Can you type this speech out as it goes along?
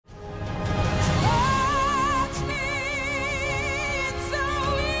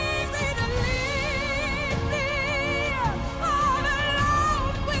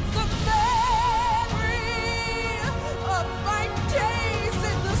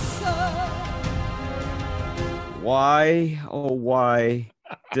Why, oh, why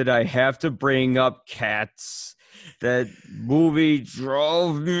did I have to bring up Cats? That movie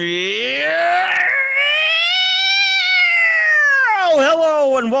drove me. Oh,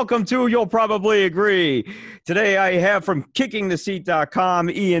 hello, and welcome to You'll Probably Agree. Today I have from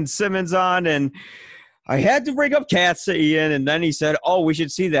kickingtheseat.com Ian Simmons on, and I had to bring up Cats to Ian, and then he said, oh, we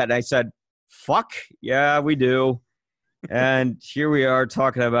should see that. And I said, fuck, yeah, we do. And here we are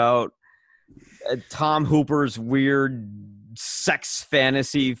talking about Tom Hooper's weird sex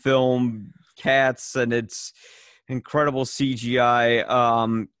fantasy film Cats and its incredible CGI.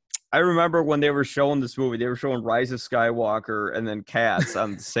 I remember when they were showing this movie, they were showing Rise of Skywalker and then Cats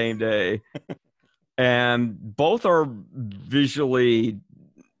on the same day. And both are visually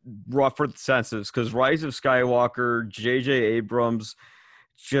rough for the senses because Rise of Skywalker, J.J. Abrams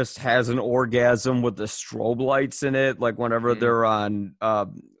just has an orgasm with the strobe lights in it, like whenever they're on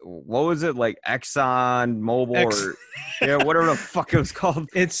what was it, like Exxon Mobil or yeah, whatever the fuck it was called.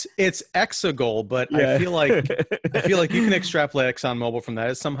 It's Exegol, but Yeah. I feel like you can extrapolate Exxon Mobil from that.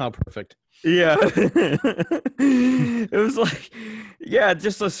 It's somehow perfect. Yeah. It was like, yeah,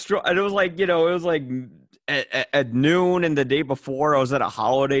 just and it was like, it was like at noon, and the day before I was at a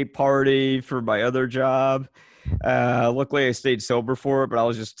holiday party for my other job. Luckily I stayed sober for it, but I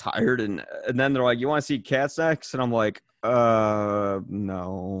was just tired, and then they're like, you want to see Cats next? And I'm like,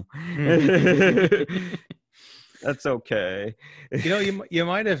 no. That's okay. You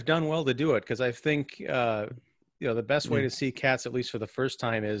might have done well to do it, because I think the best way to see Cats, at least for the first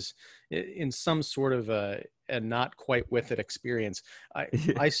time, is in some sort of a not quite with it experience.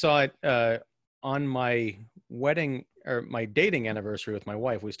 I saw it on my wedding or my dating anniversary with my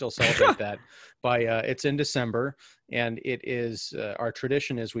wife. We still celebrate that it's in December, and it is our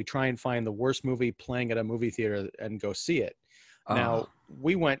tradition is we try and find the worst movie playing at a movie theater and go see it. Now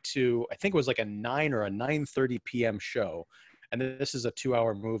we went to, I think it was like a 9 or a 9:30 p.m. show, and this is a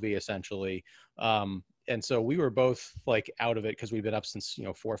 2-hour movie essentially. And so we were both like out of it because we've been up since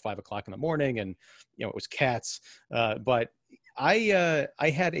 4 or 5 o'clock in the morning, and it was Cats. But I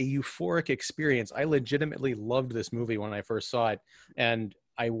had a euphoric experience. I legitimately loved this movie when I first saw it, and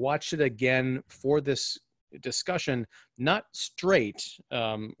I watched it again for this discussion, not straight,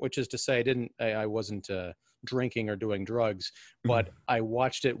 which is to say I wasn't drinking or doing drugs, but I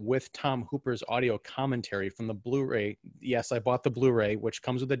watched it with Tom Hooper's audio commentary from the Blu-ray. Yes, I bought the Blu-ray, which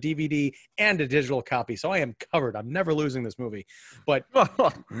comes with a DVD and a digital copy, so I am covered. I'm never losing this movie. But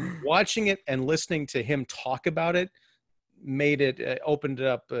watching it and listening to him talk about it made it opened it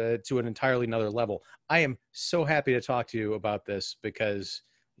up to an entirely another level. I am so happy to talk to you about this because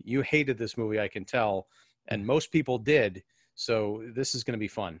you hated this movie, I can tell, and most people did. So this is going to be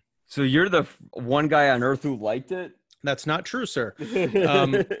fun. So you're the one guy on earth who liked it? That's not true, sir.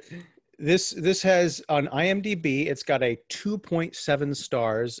 This has on IMDb, it's got a 2.7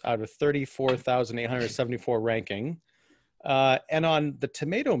 stars out of 34,874 ranking. And on the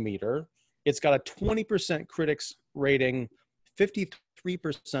tomato meter, it's got a 20% critics rating, 53%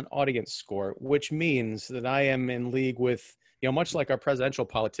 audience score, which means that I am in league with, much like our presidential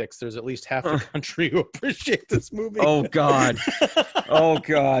politics, there's at least half the country who appreciate this movie. Oh, God. Oh,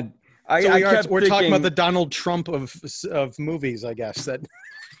 God. We're talking about the Donald Trump of movies, I guess. That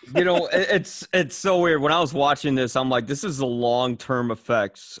it's so weird. When I was watching this, I'm like, this is the long-term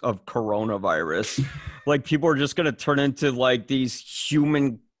effects of coronavirus. Like, people are just going to turn into like these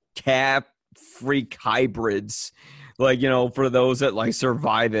human cat freak hybrids. Like, for those that like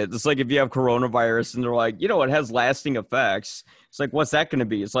survive it. It's like if you have coronavirus and they're like, it has lasting effects. It's like, what's that going to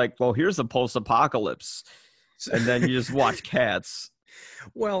be? It's like, well, here's the post-apocalypse. And then you just watch Cats.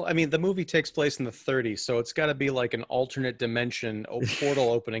 Well, I mean, the movie takes place in the 30s, so it's got to be like an alternate dimension,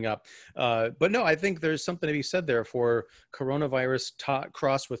 portal opening up. But no, I think there's something to be said there for coronavirus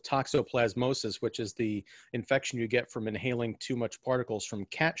crossed with toxoplasmosis, which is the infection you get from inhaling too much particles from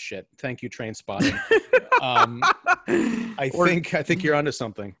cat shit. Thank you, Train Spotting. I think you're onto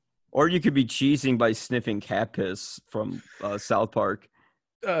something. Or you could be cheesing by sniffing cat piss from South Park.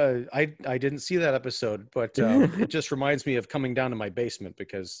 I didn't see that episode, but it just reminds me of coming down to my basement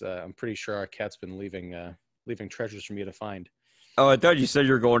because I'm pretty sure our cat's been leaving treasures for me to find. Oh, I thought you said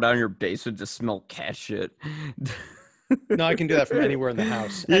you were going down your basement to smell cat shit. No, I can do that from anywhere in the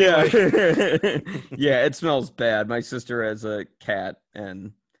house. Anyway. Yeah. Yeah, it smells bad. My sister has a cat,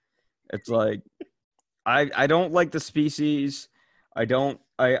 and it's like I don't like the species. I don't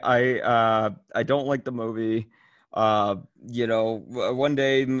like the movie. One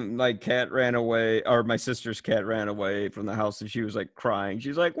day my cat ran away, or my sister's cat ran away from the house, and she was like crying.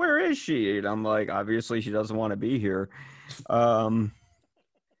 She's like, where is she? And I'm like, obviously she doesn't want to be here.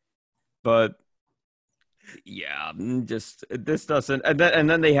 But Yeah, just this doesn't. And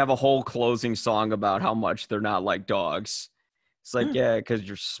then they have a whole closing song about how much they're not like dogs. It's like, yeah, because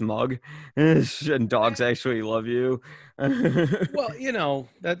you're smug, and dogs actually love you. Well,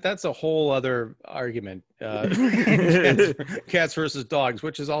 that's a whole other argument. Cats versus dogs,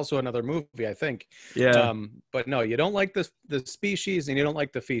 which is also another movie, I think. Yeah, But no, you don't like the species, and you don't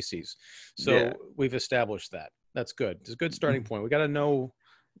like the feces. So yeah. we've established that. That's good. It's a good starting point. We got to know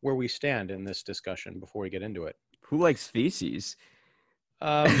where we stand in this discussion before we get into it. Who likes feces?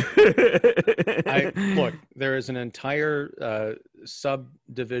 Um, Look, there is an entire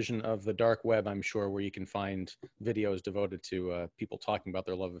subdivision of the dark web, I'm sure, where you can find videos devoted to people talking about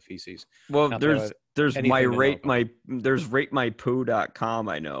their love of feces. Well, Not there's anything to know about. there's ratemypoo.com,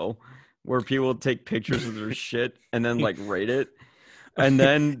 I know, where people take pictures of their shit and then like rate it. And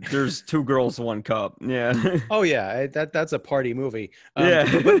then there's Two Girls, One Cup. Yeah. Oh yeah, that's a party movie.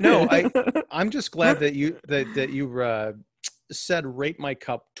 Yeah. But no, I'm just glad that you said "rate my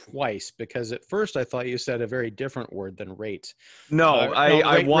cup" twice, because at first I thought you said a very different word than "rate." No,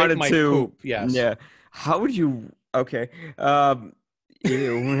 I Rate wanted my to. poop. Yes. Yeah. How would you? Okay.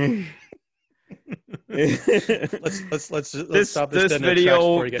 Ew. Let's stop this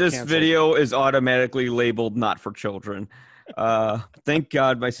this video is automatically labeled not for children. Thank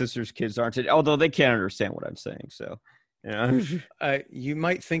God my sister's kids aren't. Although they can't understand what I'm saying, so you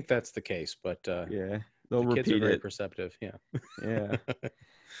might think that's the case, but yeah, they'll the kids are repeat very it. perceptive. Yeah. Yeah.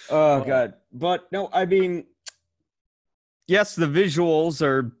 Oh God, but no, I mean, yes, the visuals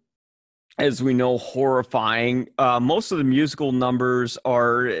are, as we know, horrifying. Most of the musical numbers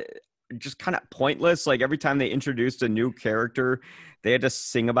are just kind of pointless. Like every time they introduced a new character, they had to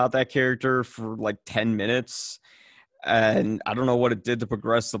sing about that character for like 10 minutes. And I don't know what it did to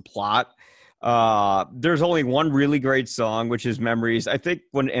progress the plot. There's only one really great song, which is Memories. I think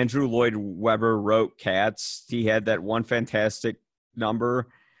when Andrew Lloyd Webber wrote Cats, he had that one fantastic number,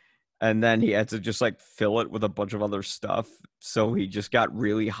 and then he had to just like fill it with a bunch of other stuff. So he just got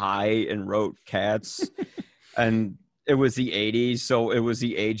really high and wrote Cats. And it was the 80s, so it was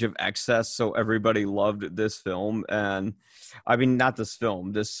the age of excess, so everybody loved this film. And I mean, not this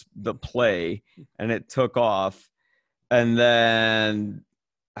film, the play, and it took off. And then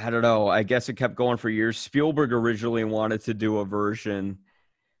I don't know, I guess it kept going for years. Spielberg originally wanted to do a version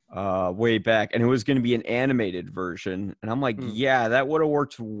way back, and it was going to be an animated version. And I'm like, yeah, that would have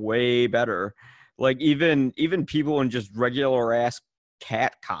worked way better. Like even people in just regular ass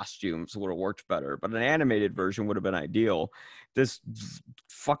cat costumes would have worked better, but an animated version would have been ideal. This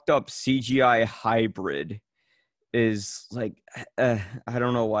fucked up CGI hybrid is like, I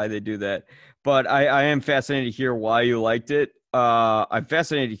don't know why they do that, but I am fascinated to hear why you liked it. I'm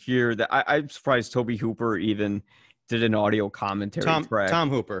fascinated to hear that. I'm surprised Toby Hooper even did an audio commentary track. Tom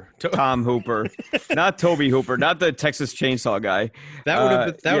Hooper. Tom Hooper, not Toby Hooper, not the Texas Chainsaw guy.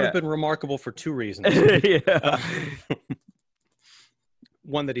 That would have been remarkable for two reasons. Yeah.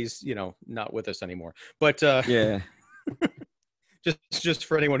 One, that he's not with us anymore, but yeah. just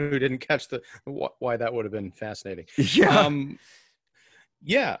for anyone who didn't catch why that would have been fascinating. Yeah.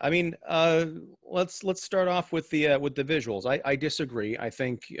 Yeah, I mean, let's start off with the visuals. I disagree. I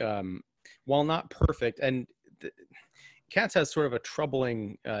think while not perfect, and Cats has sort of a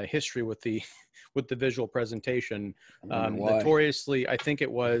troubling history with the visual presentation. Notoriously, I think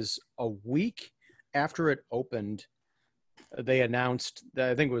it was a week after it opened, they announced that,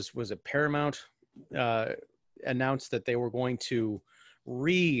 I think it was Paramount announced that they were going to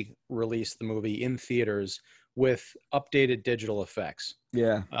re-release the movie in theaters with updated digital effects.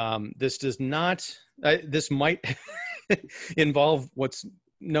 Yeah. This does not. This might involve what's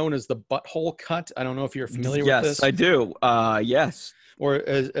known as the butthole cut. I don't know if you're familiar with this. Yes, I do. Yes. Or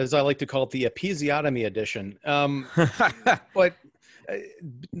as I like to call it, the episiotomy edition. But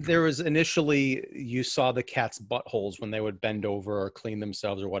there was initially, you saw the cat's buttholes when they would bend over or clean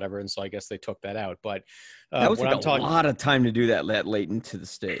themselves or whatever, and so I guess they took that out. But that was like a lot of time to do that late into the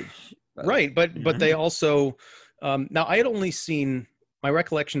stage. Right, but they also now I had only seen, my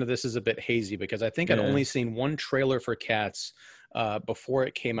recollection of this is a bit hazy because I think I'd only seen one trailer for Cats before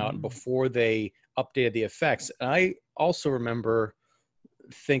it came out and before they updated the effects. And I also remember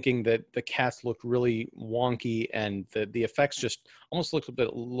thinking that the cats looked really wonky and the effects just almost looked a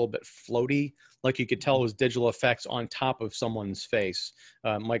little bit floaty, like you could tell it was digital effects on top of someone's face,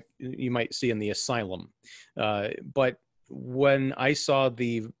 like you might see in The Asylum. But when I saw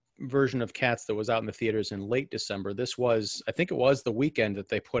the version of Cats that was out in the theaters in late December, I think it was the weekend that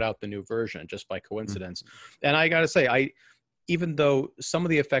they put out the new version, just by coincidence. And I gotta say, even though some of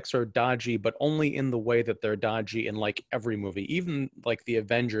the effects are dodgy, but only in the way that they're dodgy in like every movie, even like the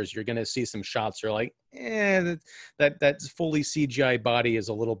Avengers, you're going to see some shots are like, that fully CGI body is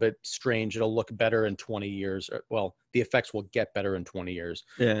a little bit strange. It'll look better in 20 years. Well, the effects will get better in 20 years.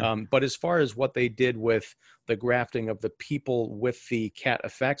 Yeah. But as far as what they did with the grafting of the people with the cat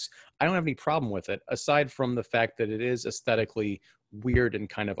effects, I don't have any problem with it, aside from the fact that it is aesthetically weird and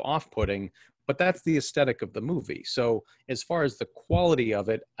kind of off-putting, but that's the aesthetic of the movie. So as far as the quality of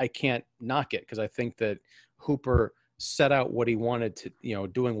it, I can't knock it because I think that Hooper set out what he wanted to,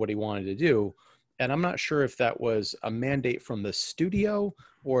 doing what he wanted to do. And I'm not sure if that was a mandate from the studio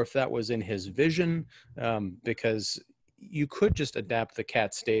or if that was in his vision, because you could just adapt the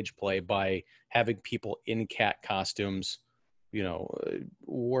cat stage play by having people in cat costumes,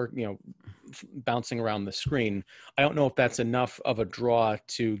 work, bouncing around the screen. I don't know if that's enough of a draw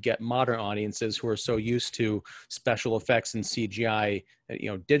to get modern audiences who are so used to special effects and CGI,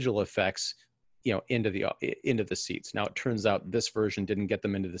 digital effects, into the seats. Now it turns out this version didn't get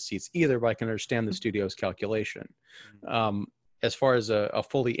them into the seats either, but I can understand the studio's calculation. As far as a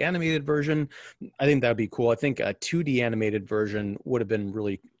fully animated version, I think that'd be cool. I think a 2D animated version would have been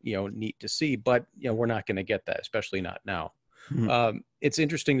really, neat to see, but we're not going to get that, especially not now. Mm-hmm. It's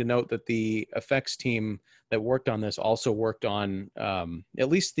interesting to note that the effects team that worked on this also worked on at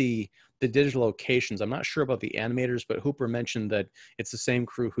least the digital locations. I'm not sure about the animators, but Hooper mentioned that it's the same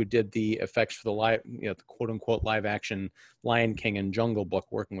crew who did the effects for the live, the quote unquote live action Lion King and Jungle Book,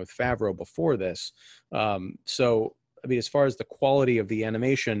 working with Favreau before this. So, I mean, as far as the quality of the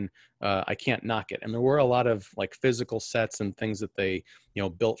animation, I can't knock it. And there were a lot of like physical sets and things that they,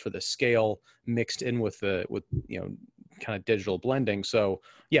 built for the scale mixed in with kind of digital blending. So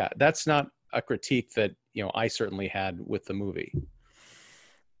yeah, that's not a critique that, I certainly had with the movie.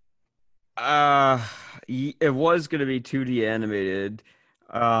 It was going to be 2D animated.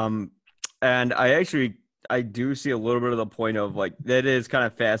 And I do see a little bit of the point of like, that is kind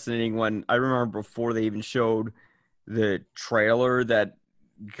of fascinating when I remember before they even showed the trailer that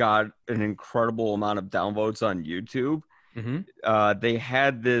got an incredible amount of downvotes on YouTube. Mm-hmm. They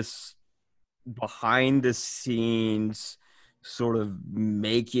had this behind the scenes sort of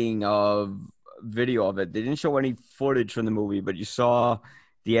making of video of it. They didn't show any footage from the movie, but you saw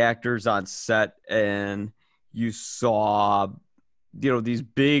the actors on set and you saw these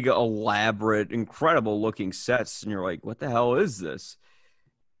big, elaborate, incredible looking sets, and you're like, what the hell is this?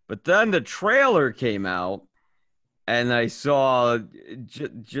 But then the trailer came out and I saw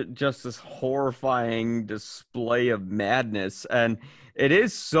just this horrifying display of madness. And it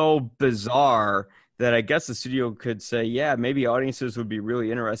is so bizarre that I guess the studio could say, yeah, maybe audiences would be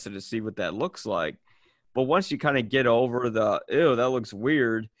really interested to see what that looks like. But once you kind of get over the, ew, that looks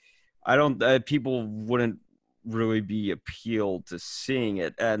weird, people wouldn't really be appealed to seeing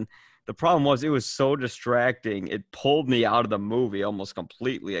it. And the problem was it was so distracting. It pulled me out of the movie almost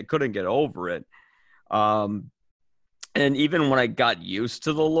completely. I couldn't get over it. And even when I got used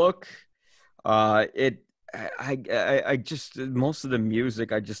to the look, I just, most of the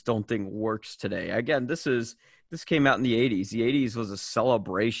music I just don't think works today. Again, this came out in the 80s. The 80s was a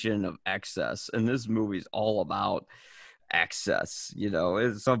celebration of excess, and this movie is all about excess.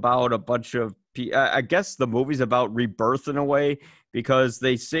 It's about a bunch of I guess the movie's about rebirth in a way, because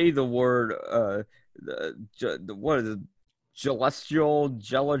they say the word what is it?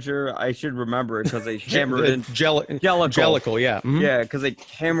 Jelliger. I should remember it because they hammered it in Jellicle, yeah. Mm-hmm. Yeah, because they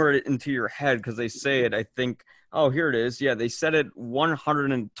hammered it into your head because they say it, I think. Oh, here it is. Yeah, they said it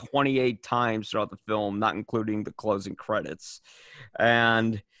 128 times throughout the film, not including the closing credits.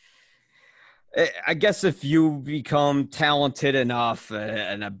 And I guess if you become talented enough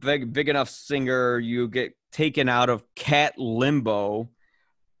and a big enough singer, you get taken out of cat limbo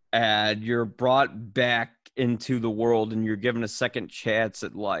and you're brought back into the world and you're given a second chance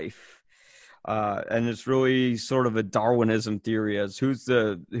at life. And it's really sort of a Darwinism theory as who's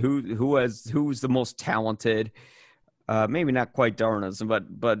the most talented. Maybe not quite Darwinism,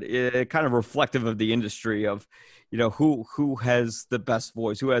 but it kind of reflective of the industry of, who has the best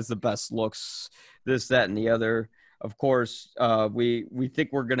voice, who has the best looks, this, that, and the other. Of course, we think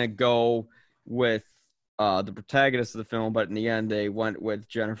we're gonna go with the protagonist of the film, but in the end, they went with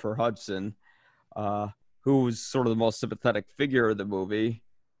Jennifer Hudson, who's sort of the most sympathetic figure of the movie.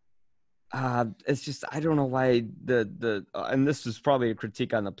 It's just, I don't know why and this is probably a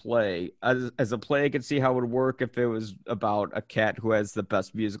critique on the play. As a play, I could see how it would work if it was about a cat who has the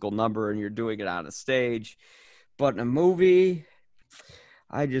best musical number and you're doing it on a stage. But in a movie,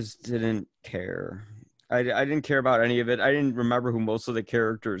 I just didn't care. I didn't care about any of it. I didn't remember who most of the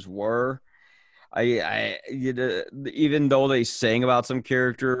characters were. Even though they sang about some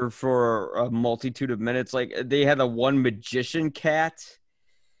character for a multitude of minutes, like they had a one magician cat,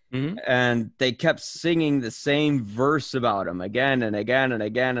 Hmm. and they kept singing the same verse about him again and again and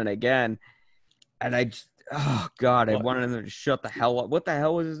again and again. And oh God, I Well, wanted them to shut the hell up. What the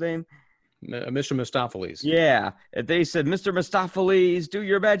hell was his name? Mr. Mistopheles. Yeah, if they said, "Mr. Mistopheles, do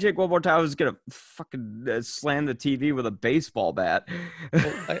your magic one more time," I was gonna fucking slam the TV with a baseball bat.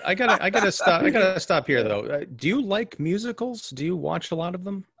 Well, I gotta stop here though. Do you like musicals? Do you watch a lot of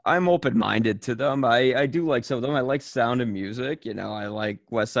them? I'm open-minded to them. I do like some of them. I like Sound of Music. I like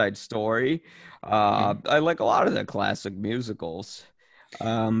West Side Story. Mhm. I like a lot of the classic musicals.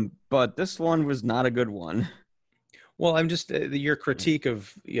 But this one was not a good one. Well, I'm just your critique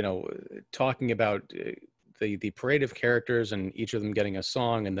of talking about the parade of characters and each of them getting a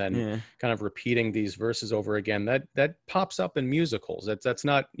song and then Yeah, kind of repeating these verses over again. That pops up in musicals. That's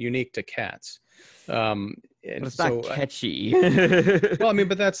not unique to Cats. but And it's not so catchy. well, I mean,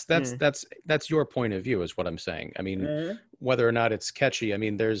 but that's Yeah. that's your point of view, is what I'm saying. I mean, Uh, whether or not it's catchy, I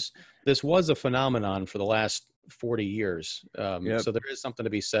mean, this was a phenomenon for the last 40 years. Yep. So there is something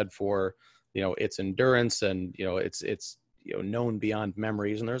to be said for its endurance, and it's known beyond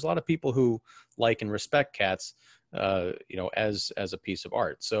memories. And there's a lot of people who like and respect Cats, as a piece of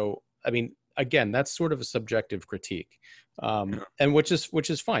art. So I mean, again, that's sort of a subjective critique, Yeah. and which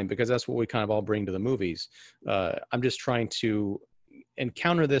is fine, because that's what we kind of all bring to the movies. I'm just trying to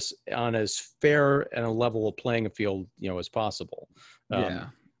encounter this on as fair and a level playing field as possible. Yeah.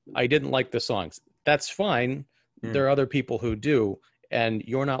 I didn't like the songs. That's fine. Yeah. There are other people who do, and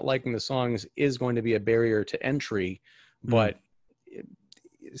you're not liking the songs is going to be a barrier to entry. Mm. But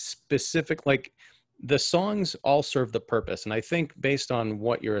specific, like, the songs all serve the purpose, and I think based on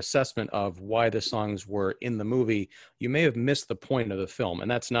what your assessment of why the songs were in the movie, you may have missed the point of the film, and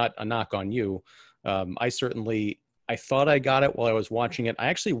that's not a knock on you. I thought I got it while I was watching it. I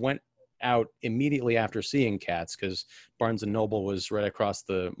actually went out immediately after seeing Cats, because Barnes and Noble was right across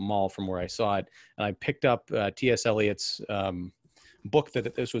the mall from where I saw it, and I picked up T.S. Eliot's book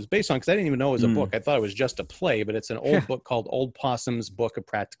that this was based on, because I didn't even know it was a book. Mm. I thought it was just a play, but it's an old book called Old Possum's Book of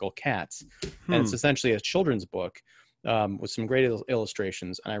Practical Cats, and it's Hmm. essentially a children's book with some great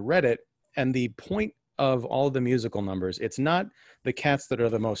illustrations. And I read it, and the point of all of the musical numbers, it's not the cats that are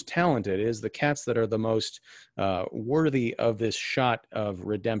the most talented, it is the cats that are the most worthy of this shot of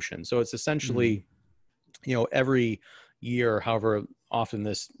redemption. So it's essentially, every year, however often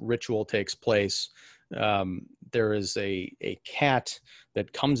this ritual takes place, there is a cat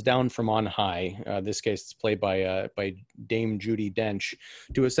that comes down from on high. This case, it's played by Dame Judi Dench,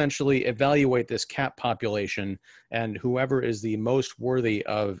 to essentially evaluate this cat population, and whoever is the most worthy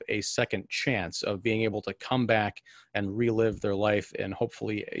of a second chance of being able to come back and relive their life, and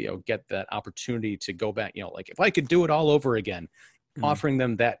hopefully get that opportunity to go back. Like, if I could do it all over again, Mm. offering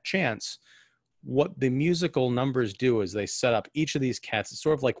them that chance. What the musical numbers do is they set up each of these cats. It's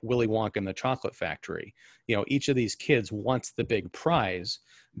sort of like Willy Wonka and the Chocolate Factory. Each of these kids wants the big prize,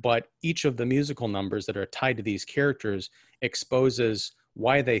 but each of the musical numbers that are tied to these characters exposes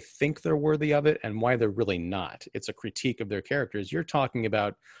why they think they're worthy of it and why they're really not. It's a critique of their characters. You're talking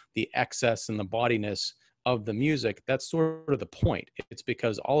about the excess and the bawdiness of the music. That's sort of the point. It's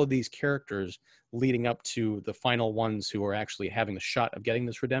because all of these characters leading up to the final ones who are actually having the shot of getting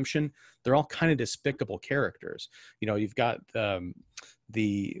this redemption, they're all kind of despicable characters. You've got the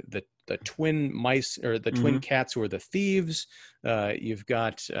twin mice, or the twin cats, who are the thieves. You've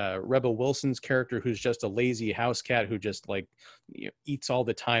got Rebel Wilson's character, who's just a lazy house cat who just eats all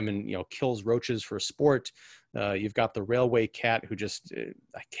the time and kills roaches for sport. You've got the railway cat who just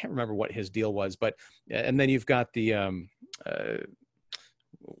I can't remember what his deal was, but and then you've got the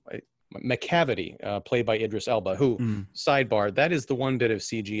McCavity, played by Idris Elba, who, Mm. sidebar, that is the one bit of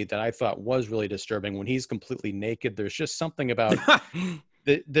CG that I thought was really disturbing. When he's completely naked, there's just something about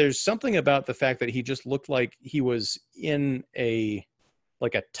there's something about the fact that he just looked like he was in a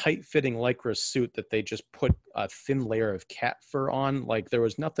tight-fitting lycra suit that they just put a thin layer of cat fur on. Like, there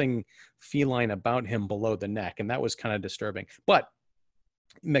was nothing feline about him below the neck, and that was kind of disturbing. But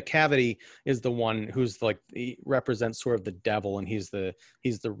McCavity is the one who's he represents sort of the devil, and he's the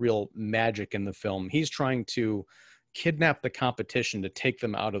real magic in the film. He's trying to kidnap the competition to take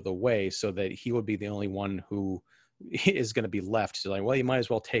them out of the way, so that he would be the only one who is going to be left. So well, you might as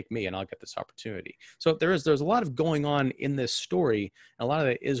well take me and I'll get this opportunity. So there's a lot of going on in this story, and a lot of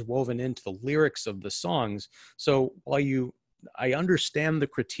it is woven into the lyrics of the songs. So while I understand the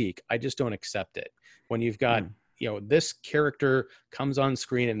critique, I just don't accept it. When you've got this character comes on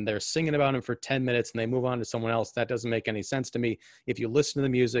screen and they're singing about him for 10 minutes and they move on to someone else. That doesn't make any sense to me. If you listen to the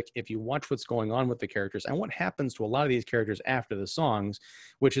music, if you watch what's going on with the characters and what happens to a lot of these characters after the songs,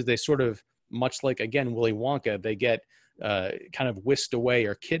 which is they sort of, much like, again, Willy Wonka, they get kind of whisked away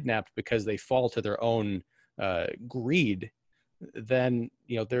or kidnapped because they fall to their own greed, then,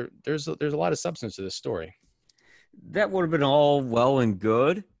 there's a lot of substance to this story. That would have been all well and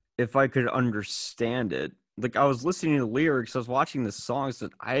good if I could understand it. Like, I was listening to the lyrics, I was watching the songs,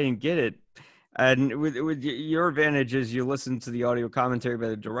 that I didn't get it. And with your advantage is you listen to the audio commentary by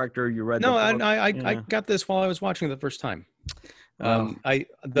the director, you read no, the book. I got this while I was watching it the first time.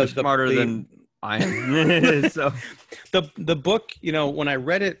 You're smarter than I am. So the book, when I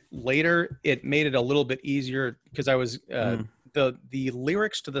read it later, it made it a little bit easier because I was the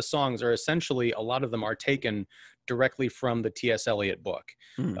lyrics to the songs are essentially, a lot of them are taken directly from the T.S. Eliot book.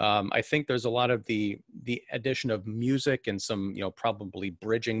 I think there's a lot of the addition of music and some, probably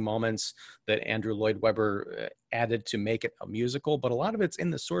bridging moments that Andrew Lloyd Webber added to make it a musical, but a lot of it's in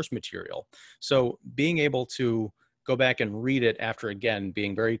the source material. So being able to go back and read it after, again,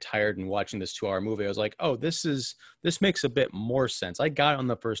 being very tired and watching this 2-hour movie, I was like, oh, this makes a bit more sense. I got it on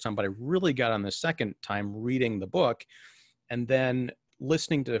the first time, but I really got on the second time reading the book and then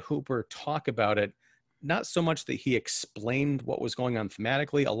listening to Hooper talk about it. Not so much that he explained what was going on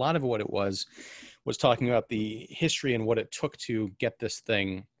thematically. A lot of what it was talking about the history and what it took to get this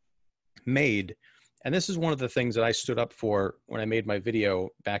thing made. And this is one of the things that I stood up for when I made my video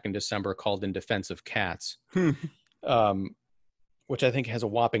back in December called In Defense of Cats, which I think has a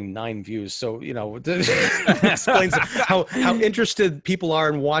whopping 9 views. So, explains how interested people are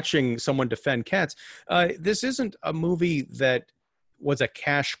in watching someone defend cats. This isn't a movie that was a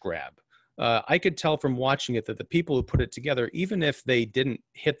cash grab. I could tell from watching it that the people who put it together, even if they didn't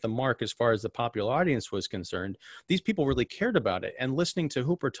hit the mark as far as the popular audience was concerned, these people really cared about it. And listening to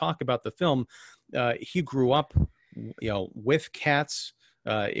Hooper talk about the film, he grew up, with cats.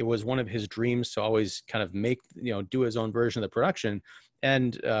 It was one of his dreams to always kind of make, do his own version of the production.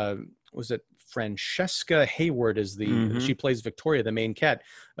 And was it Francesca Hayward is she plays Victoria, the main cat.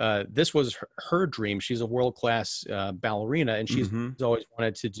 This was her dream. She's a world-class ballerina, and she's always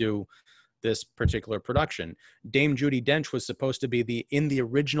wanted to do this particular production. Dame Judi Dench was supposed to be in the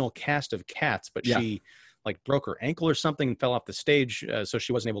original cast of Cats, but she broke her ankle or something and fell off the stage, so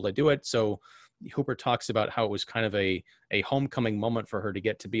she wasn't able to do it. So Hooper talks about how it was kind of a homecoming moment for her to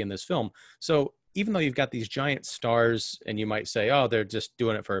get to be in this film. So even though you've got these giant stars and you might say, oh, they're just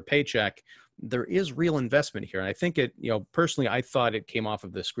doing it for a paycheck, there is real investment here. And I think it, personally, I thought it came off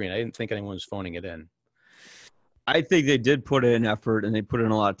of the screen. I didn't think anyone was phoning it in. I think they did put in effort and they put in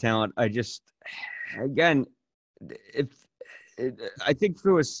a lot of talent. I just, again, I think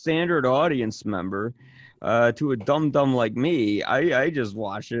through a standard audience member, to a dumb like me, I just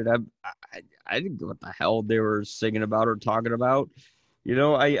watched it. I didn't know what the hell they were singing about or talking about.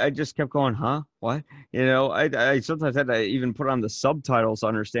 I just kept going, huh? What? I sometimes had to even put on the subtitles to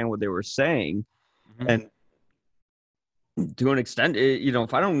understand what they were saying. And to an extent,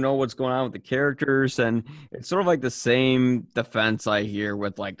 if I don't know what's going on with the characters, and it's sort of like the same defense I hear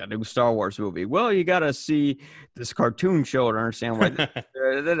with like the new Star Wars movie. Well, you got to see this cartoon show to understand why.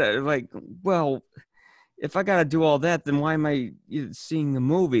 Like, well, if I got to do all that, then why am I seeing the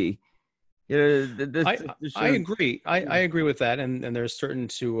movie? I agree. I agree with that. And there's certain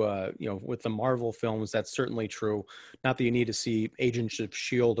with the Marvel films, that's certainly true. Not that you need to see Agents of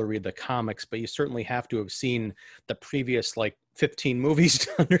S.H.I.E.L.D. or read the comics, but you certainly have to have seen the previous 15 movies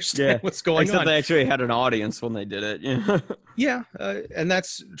to understand what's going on. Except they actually had an audience when they did it. Yeah. And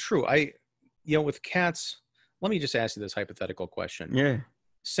that's true. With Cats, let me just ask you this hypothetical question. Yeah.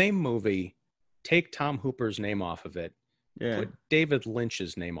 Same movie, take Tom Hooper's name off of it. Yeah. Put David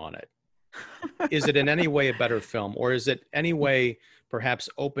Lynch's name on it. Is it in any way a better film, or is it any way perhaps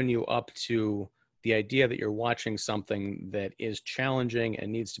open you up to the idea that you're watching something that is challenging and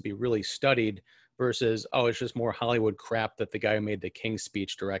needs to be really studied versus, oh, it's just more Hollywood crap that the guy who made the King's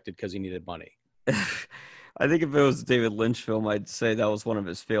Speech directed because he needed money? I think if it was a David Lynch film, I'd say that was one of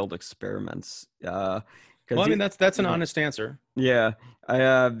his failed experiments. Well, I mean, that's an honest answer. Yeah,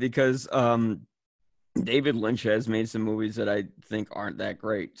 because David Lynch has made some movies that I think aren't that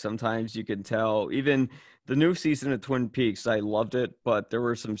great. Sometimes you can tell, even the new season of Twin Peaks, I loved it, but there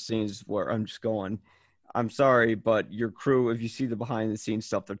were some scenes where I'm just going, I'm sorry, but your crew, if you see the behind the scenes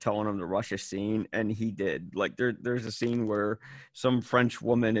stuff, they're telling him to rush a scene, and he did. Like there's a scene where some French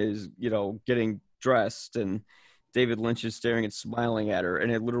woman is, getting dressed, and David Lynch is staring and smiling at her,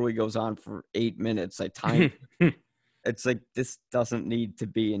 and it literally goes on for 8 minutes. I timed it's like, this doesn't need to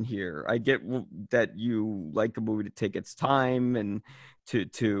be in here. I get that you like a movie to take its time and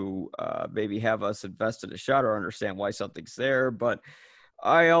to maybe have us invest in a shot or understand why something's there, but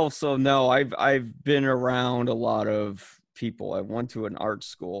I also know I've been around a lot of people. I went to an art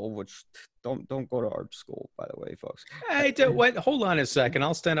school, which don't go to art school, by the way, folks. Hey, wait, hold on a second.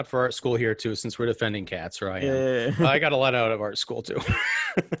 I'll stand up for art school here too, since we're defending cats. Here I am. Yeah. I got a lot out of art school too.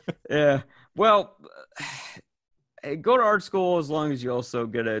 Yeah. Well, go to art school as long as you also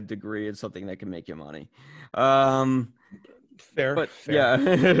get a degree in something that can make you money. Fair, but fair.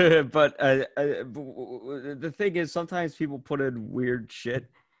 yeah, but the thing is, sometimes people put in weird shit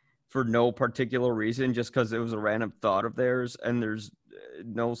for no particular reason, just because it was a random thought of theirs, and there's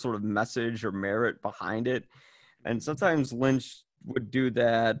no sort of message or merit behind it. And sometimes Lynch would do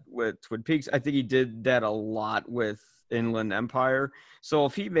that with Twin Peaks. I think he did that a lot with Inland Empire. So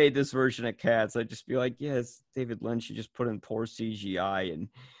if he made this version of Cats, I'd just be like, yeah, it's David Lynch. You just put in poor CGI and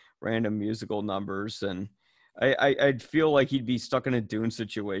random musical numbers, and I'd feel like he'd be stuck in a Dune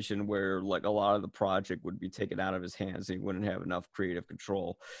situation where like a lot of the project would be taken out of his hands and he wouldn't have enough creative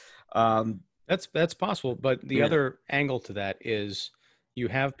control. That's possible, but the Yeah. other angle to that is you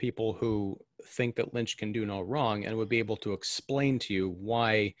have people who think that Lynch can do no wrong and would be able to explain to you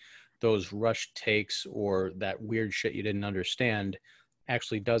why those rushed takes or that weird shit you didn't understand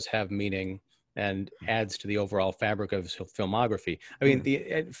actually does have meaning and adds to the overall fabric of his filmography. I mean,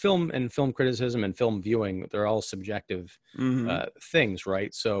 the film and film criticism and film viewing, they're all subjective things,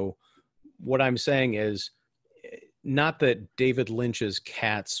 right? So what I'm saying is, not that David Lynch's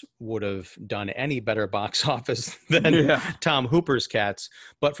Cats would have done any better box office than Tom Hooper's Cats,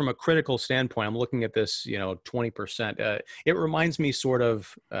 but from a critical standpoint, I'm looking at this, 20%. It reminds me sort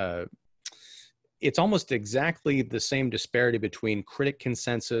of, it's almost exactly the same disparity between critic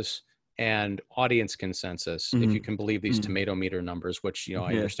consensus and audience consensus, if you can believe these tomato meter numbers, which,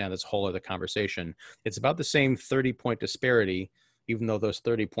 I understand that's a whole other conversation. It's about the same 30-point disparity, even though those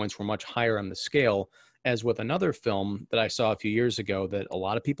 30 points were much higher on the scale, as with another film that I saw a few years ago that a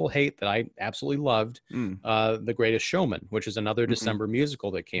lot of people hate, that I absolutely loved, The Greatest Showman, which is another December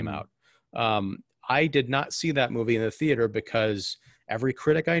musical that came out. I did not see that movie in the theater because every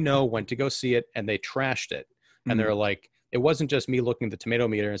critic I know went to go see it and they trashed it. And they're like, it wasn't just me looking at the tomato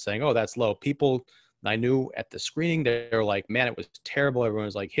meter and saying, oh, that's low. People I knew at the screening, they were like, man, it was terrible. Everyone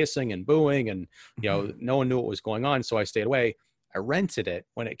was like hissing and booing and, no one knew what was going on. So I stayed away. I rented it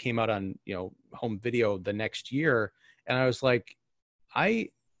when it came out on, home video the next year. And I was like, I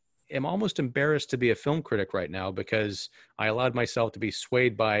am almost embarrassed to be a film critic right now because I allowed myself to be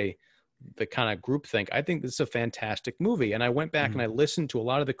swayed by the kind of groupthink. I think this is a fantastic movie. And I went back and I listened to a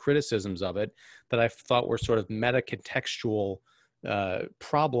lot of the criticisms of it that I thought were sort of meta contextual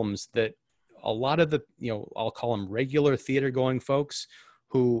problems that a lot of the, I'll call them regular theater going folks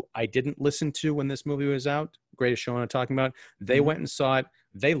who I didn't listen to when this movie was out, Greatest Showman I'm talking about, they went and saw it.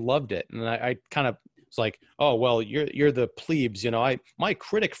 They loved it. And I kind of was like, oh, well, you're the plebes. My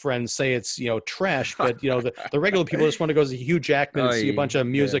critic friends say it's, trash, but, the regular people just want to go see Hugh Jackman and see a bunch of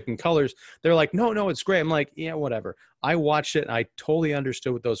music and colors. They're like, no, it's great. I'm like, yeah, whatever. I watched it and I totally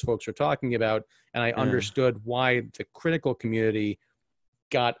understood what those folks were talking about. And I understood why the critical community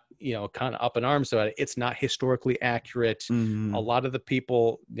got, kind of up in arms about it. It's not historically accurate. A lot of the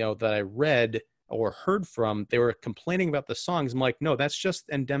people, that I read or heard from, they were complaining about the songs. I'm like, no, that's just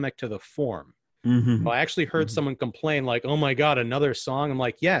endemic to the form. I actually heard someone complain like, oh my God, another song. I'm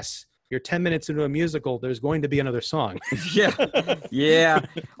like, yes, you're 10 minutes into a musical. There's going to be another song. Yeah.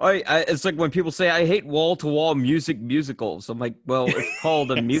 It's like when people say, I hate wall-to-wall musicals. I'm like, well, it's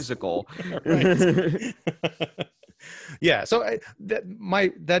called a musical. Yeah. So that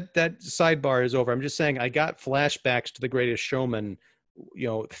sidebar is over. I'm just saying I got flashbacks to The Greatest Showman,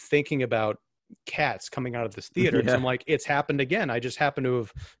 thinking about Cats coming out of this theater. So I'm like, it's happened again. I just happen to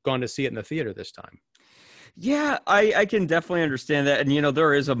have gone to see it in the theater this time. Yeah, I can definitely understand that. And,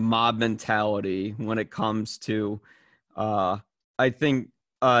 there is a mob mentality when it comes to, I think,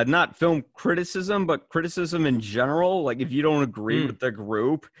 not film criticism, but criticism in general. Like if you don't agree with the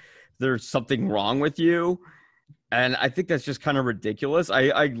group, there's something wrong with you. And I think that's just kind of ridiculous. I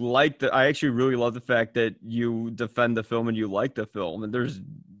actually really love the fact that you defend the film and you like the film. And there's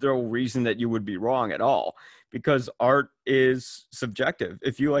no reason that you would be wrong at all, because art is subjective.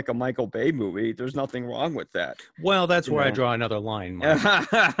 If you like a Michael Bay movie, there's nothing wrong with that. Well, that's where I draw another line, Mike.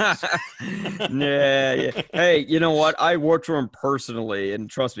 Yeah. Hey, you know what? I worked for him personally, and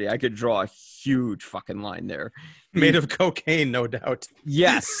trust me, I could draw a huge fucking line there. Made of cocaine, no doubt.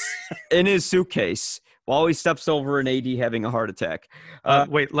 Yes, in his suitcase. While he steps over an AD having a heart attack.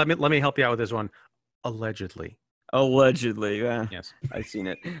 Wait, let me help you out with this one. Allegedly. Allegedly, yeah. Yes. I've seen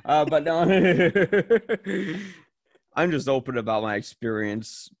it. But no, I'm just open about my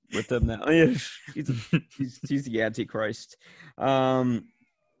experience with him now. He's the Antichrist. Um,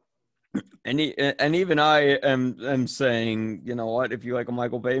 and even I am saying, you know what, if you like a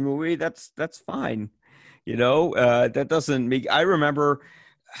Michael Bay movie, that's fine. That doesn't make. I remember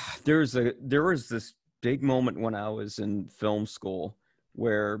there was this big moment when I was in film school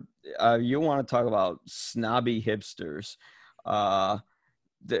where you want to talk about snobby hipsters.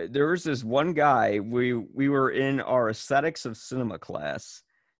 There was this one guy. We were in our aesthetics of cinema class,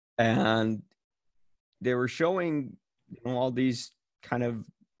 and they were showing all these kind of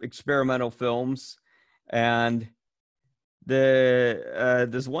experimental films, and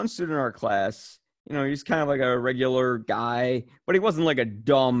this one student in our class, he's kind of like a regular guy, but he wasn't like a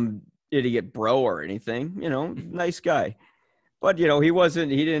dumb idiot bro or anything, nice guy. But but he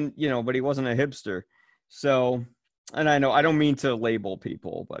wasn't a hipster. So, and I know I don't mean to label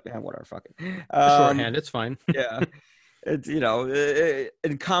people, but yeah, whatever, fuck it. Shorthand, it's fine. Yeah. It's,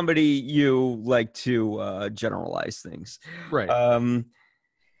 in comedy, you like to generalize things. Right.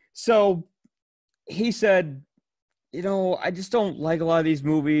 So he said, I just don't like a lot of these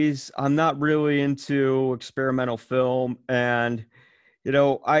movies. I'm not really into experimental film. And,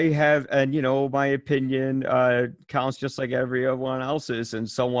 my opinion counts just like everyone else's. And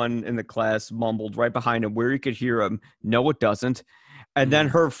someone in the class mumbled right behind him where you could hear him, no, it doesn't. And then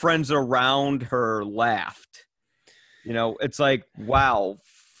her friends around her laughed. It's like, wow,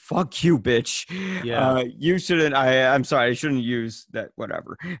 fuck you, bitch. Yeah. You shouldn't. I'm sorry. I shouldn't use that.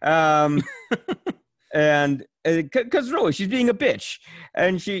 Whatever. And because really, she's being a bitch,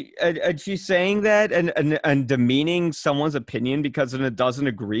 and she's saying that and demeaning someone's opinion because it doesn't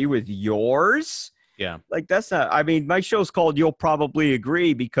agree with yours. Yeah. Like, that's not. I mean, my show's called "You'll Probably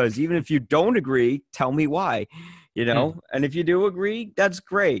Agree" because even if you don't agree, tell me why. And if you do agree, that's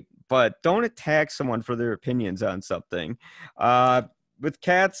great. But don't attack someone for their opinions on something. With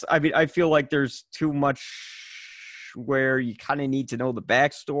Cats, I mean, I feel like there's too much where you kind of need to know the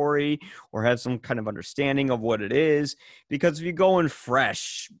backstory or have some kind of understanding of what it is. Because if you go in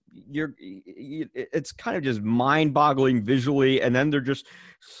fresh, it's kind of just mind-boggling visually, and then they're just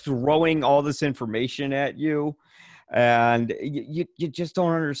throwing all this information at you. And you just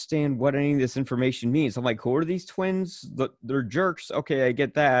don't understand what any of this information means. I'm like, who are these twins? They're jerks. Okay, I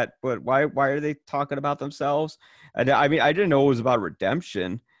get that. But why are they talking about themselves? And I mean, I didn't know it was about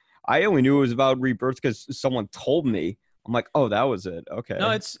redemption. I only knew it was about rebirth because someone told me. I'm like, oh, that was it. Okay. No,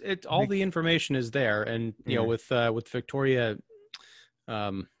 it's all the information is there. And, with Victoria,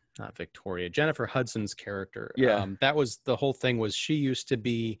 not Victoria, Jennifer Hudson's character. Yeah. That was the whole thing. Was she used to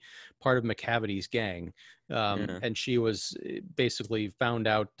be part of McCavity's gang, and she was basically found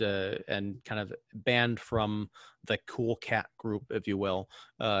out and kind of banned from the Cool Cat group, if you will.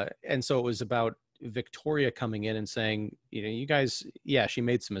 And so it was about Victoria coming in and saying, you guys, yeah, she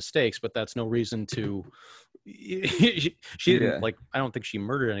made some mistakes, but that's no reason to. She didn't I don't think she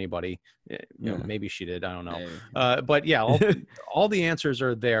murdered anybody. Maybe she did. I don't know. But yeah, all the answers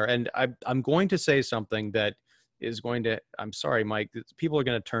are there. And I'm going to say something that is going to, I'm sorry, Mike, people are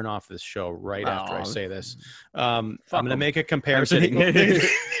going to turn off this show right after I say this. I'm going to make a comparison.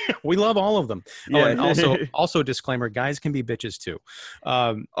 We love all of them. Yeah. Oh, and also disclaimer, guys can be bitches too.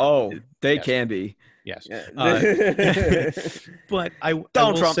 They can be. Yes. But I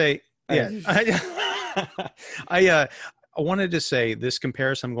will say, yeah. I wanted to say this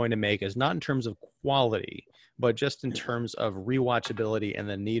comparison I'm going to make is not in terms of quality, but just in terms of rewatchability and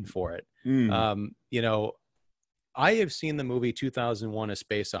the need for it. I have seen the movie 2001: A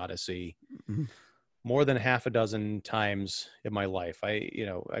Space Odyssey more than half a dozen times in my life.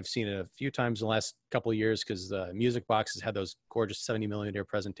 I've seen it a few times in the last couple of years because the Music Box has had those gorgeous 70mm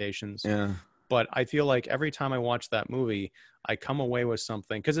presentations. Yeah. But I feel like every time I watch that movie, I come away with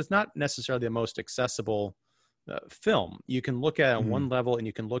something, because it's not necessarily the most accessible film. You can look at it on one level and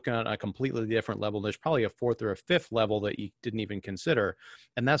you can look at it on a completely different level. There's probably a fourth or a fifth level that you didn't even consider.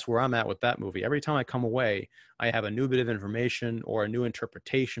 And that's where I'm at with that movie. Every time I come away, I have a new bit of information or a new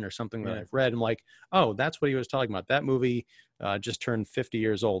interpretation or something that I've read. I'm like, oh, that's what he was talking about. That movie just turned 50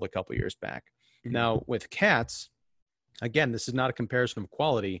 years old a couple years back. Now with Cats, again, this is not a comparison of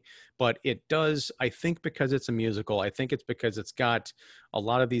quality, but it does, I think, because it's a musical. I think it's because it's got a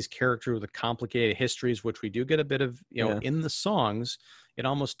lot of these characters with complicated histories, which we do get a bit of, in the songs. It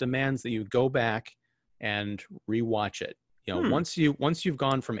almost demands that you go back and rewatch it. You know, once you've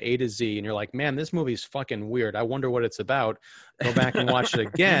gone from A to Z and you're like, man, this movie's fucking weird. I wonder what it's about. Go back and watch it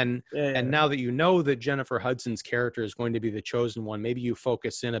again. Yeah. And now that you know that Jennifer Hudson's character is going to be the chosen one, maybe you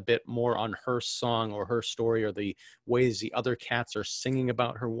focus in a bit more on her song or her story or the ways the other cats are singing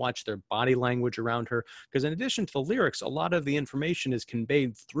about her, watch their body language around her. Because in addition to the lyrics, a lot of the information is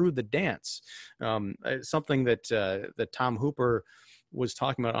conveyed through the dance. Something that Tom Hooper was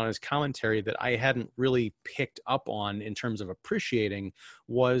talking about on his commentary that I hadn't really picked up on in terms of appreciating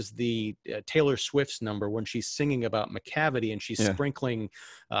was the Taylor Swift's number when she's singing about McCavity and she's sprinkling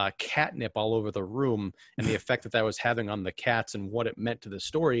catnip all over the room and the effect that was having on the cats and what it meant to the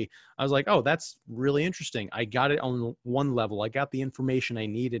story. I was like, oh, that's really interesting. I got it on one level. I got the information I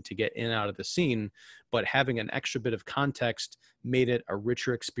needed to get in and out of the scene, but having an extra bit of context made it a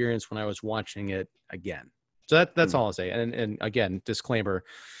richer experience when I was watching it again. So that's all I'll say. And again, disclaimer,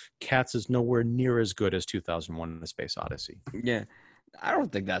 Cats is nowhere near as good as 2001: A Space Odyssey. Yeah. I don't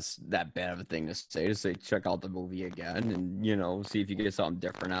think that's that bad of a thing to say. To say check out the movie again and see if you get something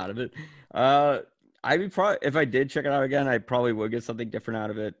different out of it. I would probably, if I did check it out again, I probably would get something different out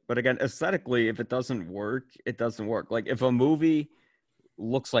of it. But again, aesthetically, if it doesn't work, it doesn't work. Like if a movie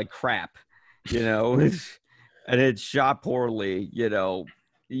looks like crap, and it's shot poorly,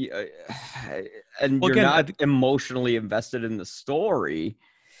 and you're not emotionally invested in the story,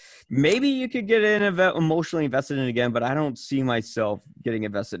 maybe you could get emotionally invested in it again, but I don't see myself getting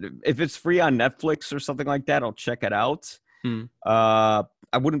invested. If it's free on Netflix or something like that, I'll check it out.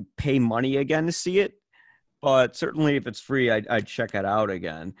 I wouldn't pay money again to see it, but certainly if it's free, I'd check it out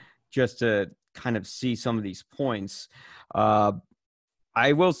again just to kind of see some of these points. I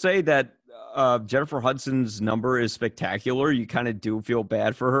will say that Jennifer Hudson's number is spectacular. You kind of do feel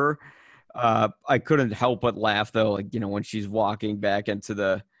bad for her. I couldn't help but laugh though, when she's walking back into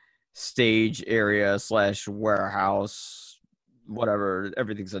the stage area / warehouse, whatever.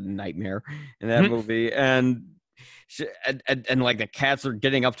 Everything's a nightmare in that movie, and like the cats are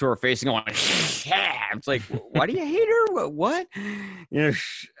getting up to her face and going, yeah. It's like, why do you hate her? What?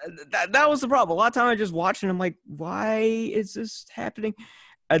 That was the problem. A lot of time I just watch and I'm like, why is this happening?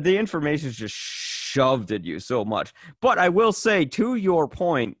 The information is just shoved at you so much. But I will say, to your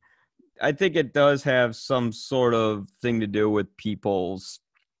point, I think it does have some sort of thing to do with people's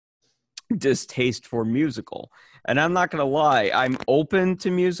distaste for musical. And I'm not going to lie, I'm open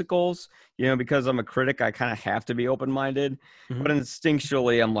to musicals, because I'm a critic, I kind of have to be open-minded. Mm-hmm. But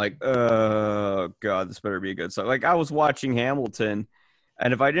instinctually, I'm like, oh, God, this better be a good song. Like, I was watching Hamilton,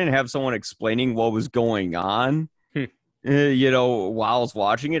 and if I didn't have someone explaining what was going on, while I was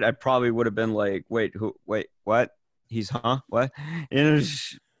watching it, I probably would have been like, wait, what? He's, what?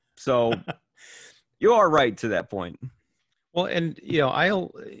 So you are right to that point. Well, and,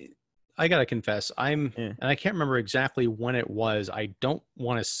 I got to confess, and I can't remember exactly when it was. I don't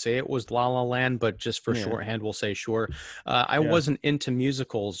want to say it was La La Land, but just for shorthand, we'll say sure. I wasn't into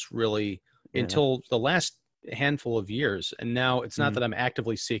musicals really until the last handful of years, and now it's not that I'm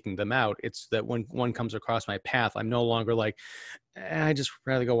actively seeking them out. It's that when one comes across my path, I'm no longer like, I just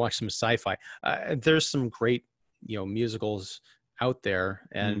rather go watch some sci-fi. There's some great musicals out there,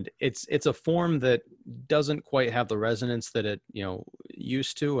 and it's a form that doesn't quite have the resonance that it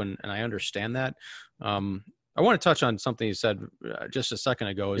used to, and I understand that. I want to touch on something you said just a second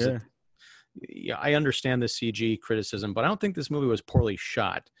ago. That I understand the CG criticism, but I don't think this movie was poorly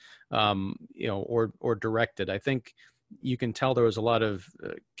shot, or directed. I think you can tell there was a lot of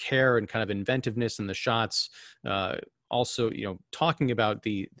care and kind of inventiveness in the shots. Also, talking about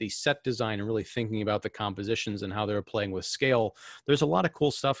the set design and really thinking about the compositions and how they were playing with scale. There's a lot of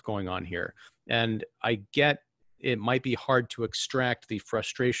cool stuff going on here, and I get it might be hard to extract the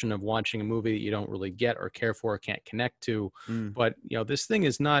frustration of watching a movie that you don't really get or care for or can't connect to. But, this thing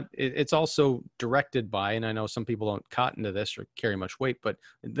is not, it's also directed by, and I know some people don't cotton to this or carry much weight, but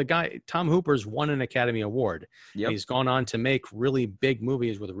the guy, Tom Hooper's won an Academy Award. Yep. He's gone on to make really big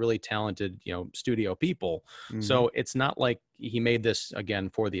movies with really talented, studio people. So it's not like he made this again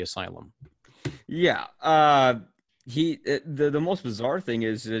for the Asylum. Yeah. The most bizarre thing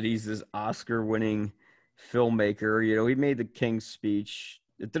is that he's this Oscar-winning filmmaker. He made The King's Speech.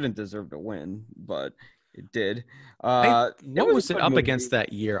 It didn't deserve to win, but it did. What was it up against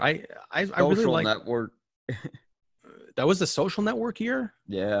that year? I really like Network. That was the Social Network year?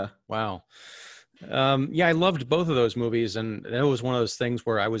 Yeah. Wow. I loved both of those movies, and it was one of those things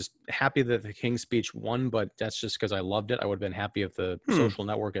where I was happy that The King's Speech won, but that's just because I loved it. I would have been happy if the Social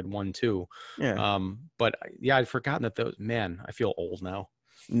Network had won too. Yeah. But I'd forgotten that those. Man, I feel old now.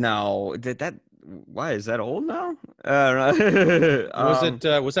 No, why is that old now? I don't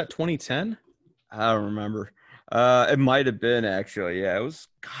know. Was that 2010? I don't remember. It might have been actually. Yeah, it was.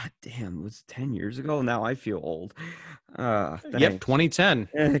 God damn, it was 10 years ago. Now I feel old. Yep, Thanks. 2010.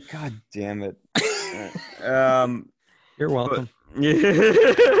 God damn it. You're But welcome.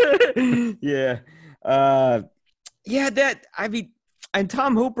 yeah, yeah, yeah. That I mean, and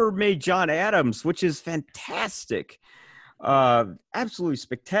Tom Hooper made John Adams, which is fantastic. Absolutely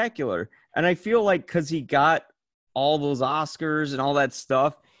spectacular. And I feel like because he got all those Oscars and all that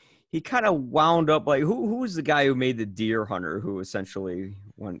stuff, he kind of wound up like who was the guy who made the Deer Hunter, who essentially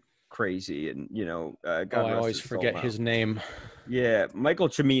went crazy and God I rest always his soul forget now. his name. Yeah, Michael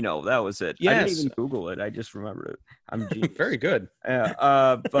Cimino, that was it. I didn't Yes. even Google it. I just remembered it. I'm genius. Very good.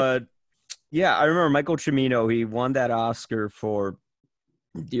 Yeah, but yeah, I remember Michael Cimino. He won that Oscar for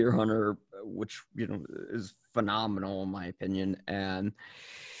Deer Hunter, which is phenomenal in my opinion. And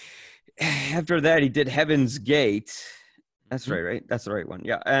after that, he did Heaven's Gate. That's right? That's the right one.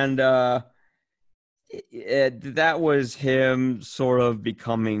 Yeah, and that was him sort of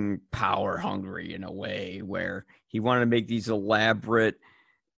becoming power hungry in a way where he wanted to make these elaborate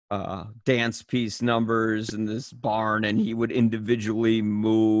dance piece numbers in this barn, and he would individually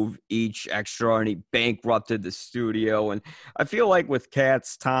move each extra, and he bankrupted the studio. And I feel like with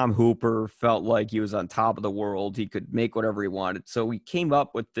Cats, Tom Hooper felt like he was on top of the world. He could make whatever he wanted. So he came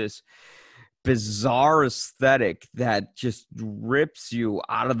up with this bizarre aesthetic that just rips you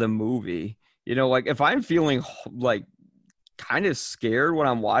out of the movie. Like if I'm feeling like kind of scared when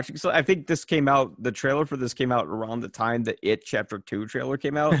I'm watching. So I think the trailer for this came out around the time the It Chapter 2 trailer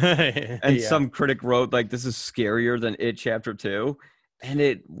came out. And Yeah. some critic wrote like, this is scarier than It Chapter 2. And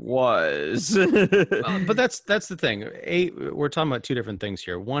it was. But that's the thing. We're talking about two different things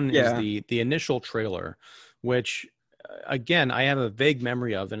here. One is the initial trailer, which again, I have a vague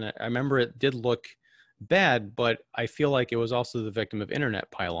memory of, and I remember it did look bad, but I feel like it was also the victim of internet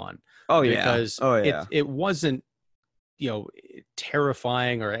pylon. Oh yeah. Because it wasn't,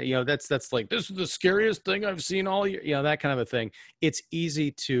 terrifying, or that's like, this is the scariest thing I've seen all year, that kind of a thing. It's easy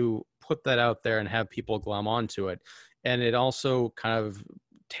to put that out there and have people glom onto it, and it also kind of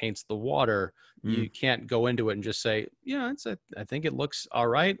taints the water. You can't go into it and just say, I think it looks all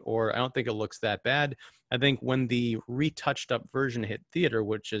right, or I don't think it looks that bad. I think when the retouched up version hit theater,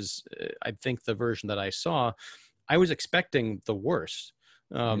 which is I think the version that I saw, I was expecting the worst.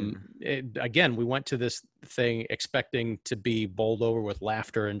 Again, we went to this thing expecting to be bowled over with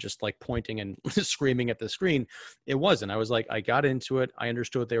laughter and just like pointing and screaming at the screen. It wasn't. I was like, I got into it. I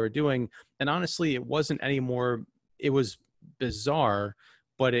understood what they were doing. And honestly, it wasn't any more, it was bizarre,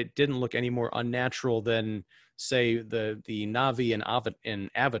 but it didn't look any more unnatural than, say, the Na'vi in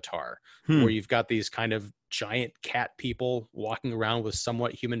Avatar, where you've got these kind of giant cat people walking around with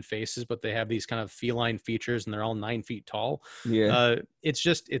somewhat human faces, but they have these kind of feline features and they're all 9 feet tall.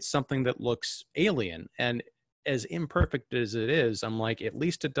 It's something that looks alien, and as imperfect as it is, I'm like, at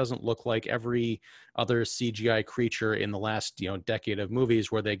least it doesn't look like every other CGI creature in the last decade of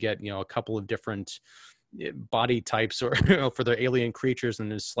movies, where they get a couple of different body types or for their alien creatures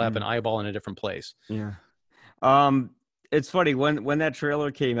and just slap an eyeball in a different place. It's funny when that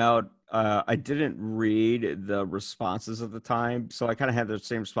trailer came out, I didn't read the responses at the time, so I kind of had the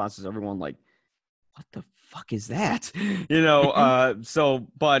same response as everyone, like, what the fuck is that?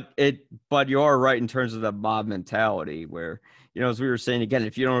 But you are right in terms of the mob mentality, where as we were saying again,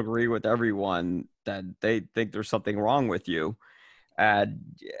 if you don't agree with everyone, then they think there's something wrong with you.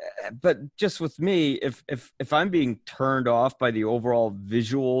 But just with me, if I'm being turned off by the overall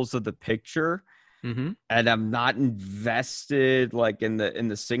visuals of the picture, and I'm not invested like in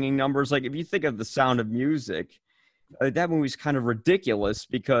the singing numbers, like if you think of The Sound of Music, that movie's kind of ridiculous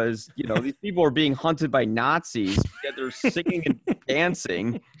because these people are being hunted by Nazis, yet they're singing and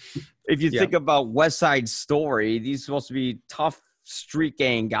dancing. If you think about West Side Story, these are supposed to be tough street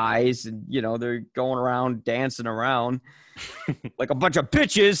gang guys, and they're going around dancing around like a bunch of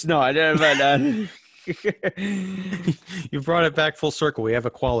bitches. No, I didn't. You brought it back full circle. We have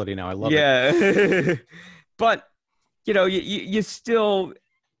equality now. I love it. Yeah. But you still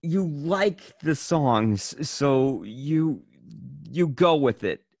like the songs, so you go with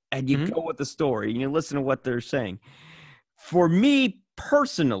it, and you go with the story, and you listen to what they're saying. For me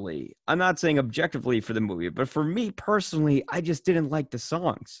personally, I'm not saying objectively for the movie, but for me personally, I just didn't like the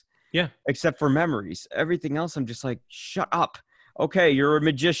songs. Yeah. Except for Memories. Everything else, I'm just like, shut up. Okay, you're a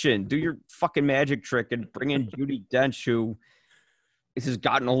magician. Do your fucking magic trick and bring in Judi Dench, who has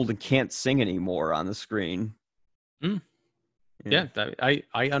gotten old and can't sing anymore on the screen. Yeah,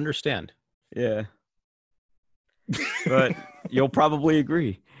 I understand. Yeah. But you'll probably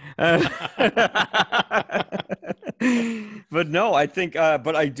agree. But no, I think,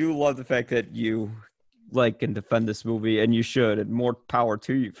 but I do love the fact that you like and defend this movie, and you should, and more power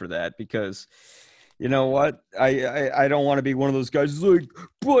to you for that, because you know what? I don't want to be one of those guys who's like,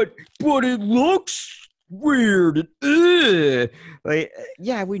 but it looks weird. Ugh. Like,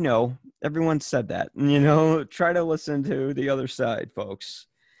 yeah, we know. Everyone said that. Try to listen to the other side, folks.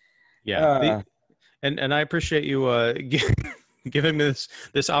 Yeah. And I appreciate you giving me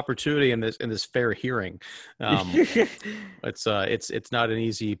this opportunity and this fair hearing. It's not an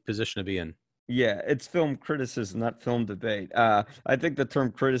easy position to be in. Yeah, it's film criticism, not film debate. I think the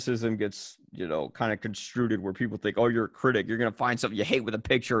term criticism gets, kind of construed where people think, oh, you're a critic. You're going to find something you hate with a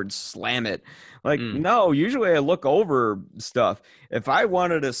picture and slam it. Like, no, usually I look over stuff. If I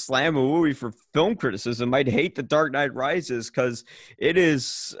wanted to slam a movie for film criticism, I'd hate The Dark Knight Rises because it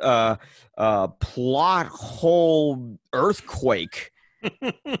is a plot hole earthquake.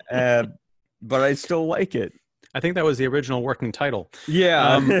 But I still like it. I think that was the original working title.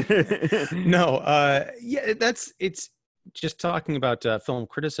 Yeah. It's just talking about film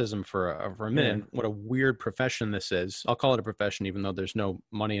criticism for a minute. Yeah. What a weird profession this is. I'll call it a profession, even though there's no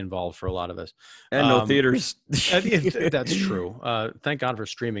money involved for a lot of us. And no theaters. That's true. Thank God for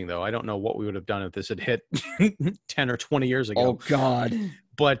streaming, though. I don't know what we would have done if this had hit 10 or 20 years ago. Oh, God.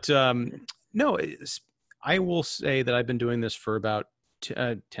 But no, I will say that I've been doing this for about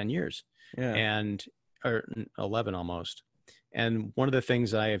 10 years. Yeah. Or 11 almost. And one of the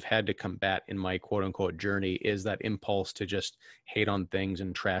things I have had to combat in my quote unquote journey is that impulse to just hate on things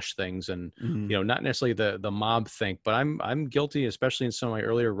and trash things. And, not necessarily the mob think, but I'm guilty, especially in some of my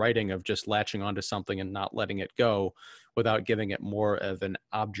earlier writing, of just latching onto something and not letting it go without giving it more of an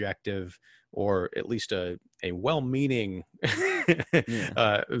objective or at least a well-meaning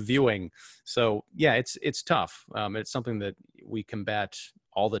viewing. So yeah, it's tough. It's something that we combat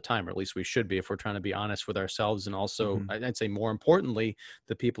all the time, or at least we should be, if we're trying to be honest with ourselves. And also, I'd say more importantly,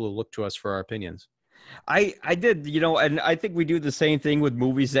 the people who look to us for our opinions. I did, and I think we do the same thing with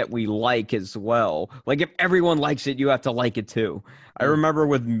movies that we like as well. Like, if everyone likes it, you have to like it too. I remember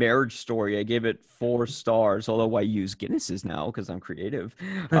with Marriage Story, I gave it 4 stars, although I use Guinnesses now because I'm creative,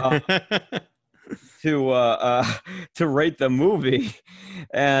 to rate the movie.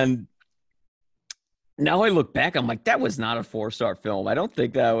 And now I look back, I'm like, that was not a 4-star film. I don't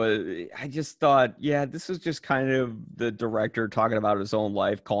think that was. I just thought, yeah, this was just kind of the director talking about his own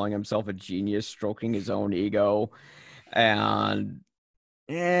life, calling himself a genius, stroking his own ego. And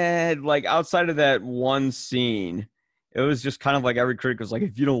like, outside of that one scene, it was just kind of like every critic was like,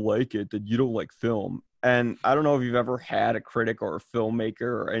 if you don't like it, then you don't like film. And I don't know if you've ever had a critic or a filmmaker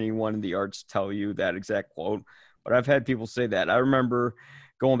or anyone in the arts tell you that exact quote, but I've had people say that. I remember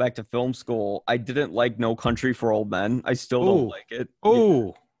going back to film school, I didn't like No Country for Old Men. I still don't like it.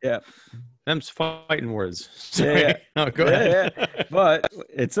 Oh, yeah. Them's fighting words. Sorry. Yeah. Oh, go ahead. Yeah. But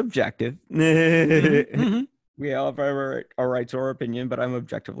it's objective. We have our right to our opinion, but I'm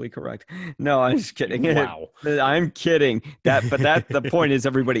objectively correct. No, I'm just kidding. Wow. I'm kidding. But the point is,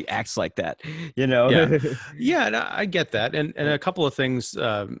 everybody acts like that, Yeah, yeah, and I get that. And a couple of things,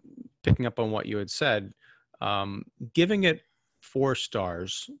 picking up on what you had said, giving it 4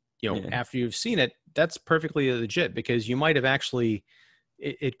 stars, after you've seen it, that's perfectly legit, because you might have actually,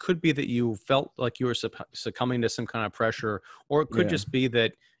 it could be that you felt like you were succumbing to some kind of pressure, or it could just be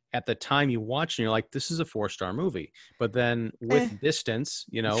that at the time you watch and you're like, this is a 4-star movie. But then with distance,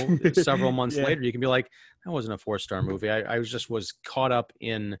 several months later, you can be like, that wasn't a 4-star movie. I was caught up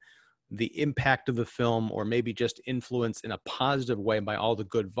in the impact of the film, or maybe just influenced in a positive way by all the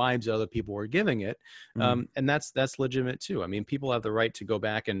good vibes that other people were giving it. And that's legitimate too. I mean, people have the right to go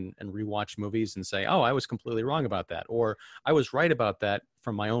back and rewatch movies and say, oh, I was completely wrong about that, or I was right about that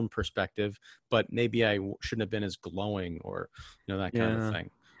from my own perspective, but maybe I shouldn't have been as glowing, or, that kind of thing.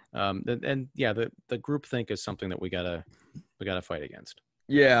 The group think is something that we gotta fight against.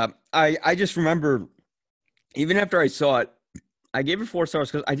 Yeah. I just remember, even after I saw it, I gave it 4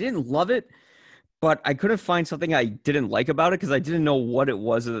 stars because I didn't love it, but I couldn't find something I didn't like about it because I didn't know what it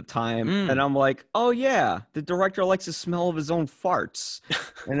was at the time. And I'm like, oh yeah, the director likes the smell of his own farts.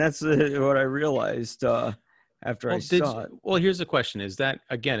 And that's what I realized after I saw it. Well, here's the question. Is that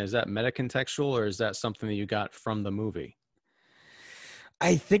metacontextual, or is that something that you got from the movie?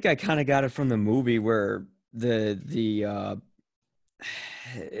 I think I kind of got it from the movie, where it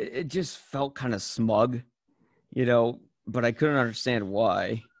just felt kind of smug, but I couldn't understand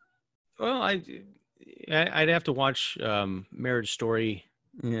why. Well, I'd have to watch Marriage Story,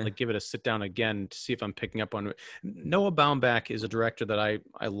 like give it a sit down again to see if I'm picking up on it. Noah Baumbach is a director that I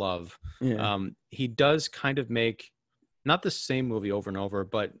love. Yeah. He does kind of make not the same movie over and over,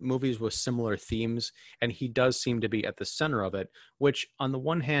 but movies with similar themes. And he does seem to be at the center of it, which on the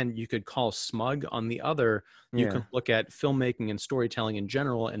one hand you could call smug. On the other, you Yeah. can look at filmmaking and storytelling in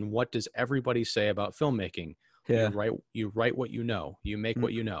general. And what does everybody say about filmmaking? Yeah. You write what you know, you make Mm.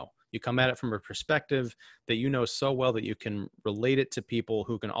 what you know. You come at it from a perspective that you know so well that you can relate it to people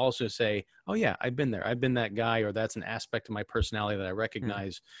who can also say, oh yeah, I've been there. I've been that guy, or that's an aspect of my personality that I Yeah.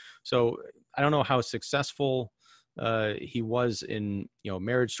 recognize. So I don't know how successful he was in,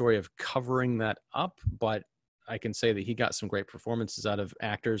 Marriage Story of covering that up, but I can say that he got some great performances out of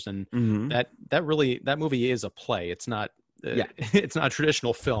actors, and Mm-hmm. that movie is a play. It's not Yeah. it's not a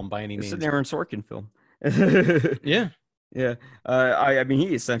traditional film by any It's an means. Aaron Sorkin film. Yeah. Yeah. I mean,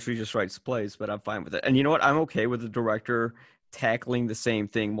 he essentially just writes plays, but I'm fine with it. And you know what? I'm okay with the director tackling the same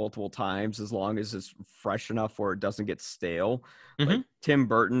thing multiple times as long as it's fresh enough where it doesn't get stale. Like Hmm. Tim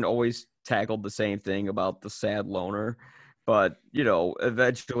Burton always tackled the same thing about the sad loner, but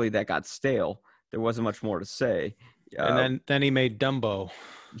eventually that got stale. There wasn't much more to say. And Uh, then he made Dumbo.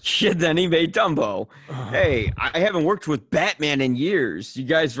 Shit, then he made Dumbo. Ugh. Hey, I haven't worked with Batman in years. You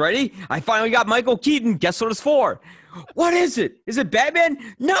guys ready? I finally got Michael Keaton. Guess what it's for? What is it? Is it Batman?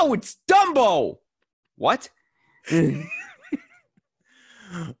 No, it's Dumbo. What?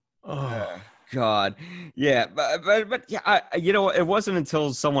 Oh. God. Yeah, but yeah, it wasn't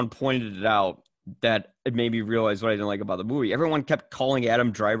until someone pointed it out that it made me realize what I didn't like about the movie. Everyone kept calling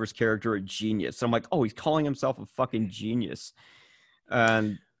Adam Driver's character a genius. So I'm like, oh, he's calling himself a fucking genius.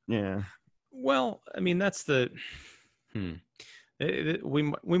 And yeah. Well, I mean, that's the. Hmm.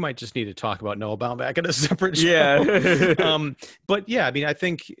 We might just need to talk about Noah Baumbach in a separate show. Yeah. But yeah, I mean, I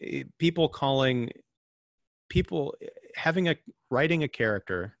think people writing a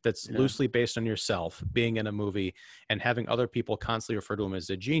character that's Yeah. loosely based on yourself being in a movie and having other people constantly refer to him as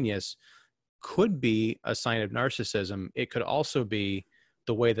a genius could be a sign of narcissism. It could also be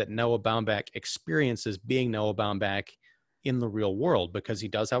the way that Noah Baumbach experiences being Noah Baumbach in the real world, because he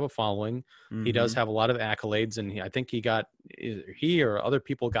does have a following. He does Mhm. have a lot of accolades, and I think he or other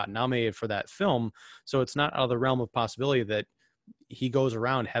people got nominated for that film. So it's not out of the realm of possibility that he goes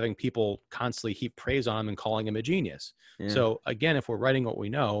around having people constantly heap praise on him and calling him a genius. Yeah. So again, if we're writing what we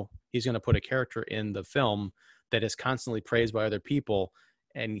know, he's going to put a character in the film that is constantly praised by other people,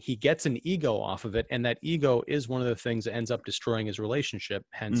 and he gets an ego off of it. And that ego is one of the things that ends up destroying his relationship,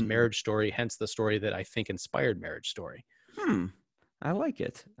 hence Mhm. Marriage Story, hence the story that I think inspired Marriage Story. I like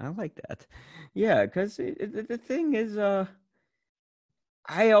it. I like that. Yeah, because the thing is,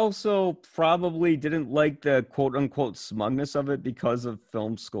 I also probably didn't like the quote unquote smugness of it because of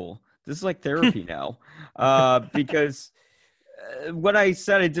film school. This is like therapy now. Because when I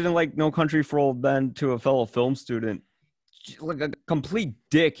said I didn't like No Country for Old Men to a fellow film student, like a complete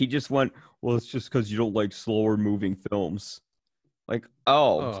dick, he just went, well, it's just because you don't like slower moving films. Like,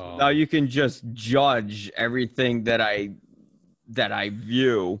 oh, so now Oh. you can just judge everything that I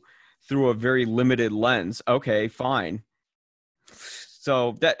view through a very limited lens. Okay, fine.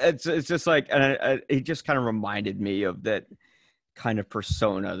 So that it's just like, and it just kind of reminded me of that kind of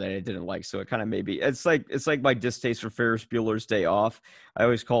persona that I didn't like. So it kind of maybe it's like my distaste for Ferris Bueller's Day Off. I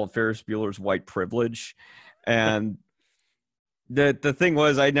always call it Ferris Bueller's white privilege, and the thing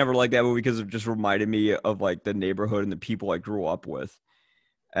was I never liked that movie because it just reminded me of like the neighborhood and the people I grew up with.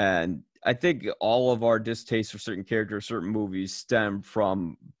 And I think all of our distaste for certain characters, certain movies stem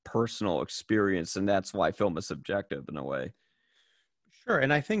from personal experience, and that's why film is subjective in a way. Sure.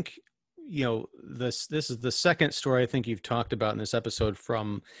 And I think, this is the second story I think you've talked about in this episode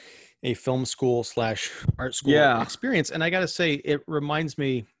from a film school / art school Yeah. experience. And I got to say, it reminds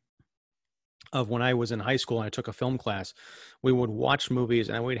me of when I was in high school and I took a film class. We would watch movies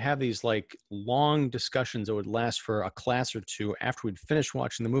and we'd have these like long discussions that would last for a class or two after we'd finished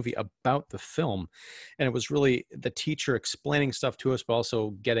watching the movie about the film. And it was really the teacher explaining stuff to us, but also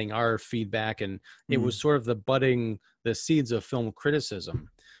getting our feedback. And it was sort of the seeds of film criticism.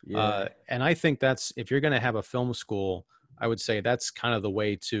 Yeah. And I think if you're going to have a film school, I would say that's kind of the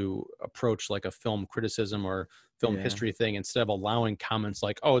way to approach like a film criticism or film Yeah. history thing, instead of allowing comments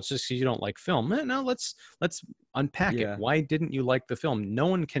like, oh, it's just 'cause you don't like film. No, let's unpack it. Yeah. Why didn't you like the film? No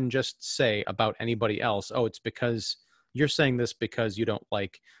one can just say about anybody else, oh, it's because you're saying this because you don't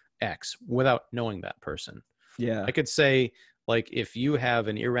like X, without knowing that person. Yeah. I could say, like, if you have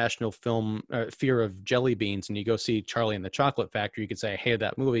an irrational fear of jelly beans and you go see Charlie and the Chocolate Factory, you could say, I hated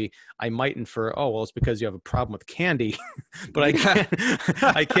that movie. I might infer, oh, well, it's because you have a problem with candy. But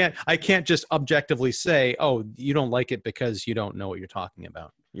I can't just objectively say, oh, you don't like it because you don't know what you're talking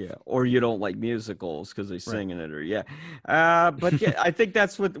about. Yeah, or you don't like musicals because they Right. sing in it, or yeah. But yeah, I think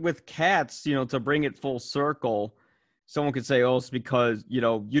that's with Cats. To bring it full circle. someone could say, oh, it's because, you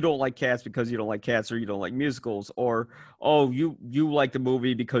know, you don't like cats because you don't like cats, or you don't like musicals, or, oh, you like the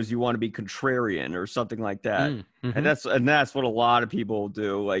movie because you want to be contrarian or something like that. Mm-hmm. And that's what a lot of people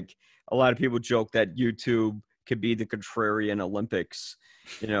do. Like, a lot of people joke that YouTube could be the contrarian Olympics,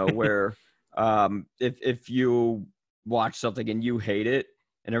 you know, where if you watch something and you hate it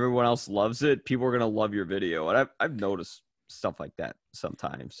and everyone else loves it, people are going to love your video. And I've noticed stuff like that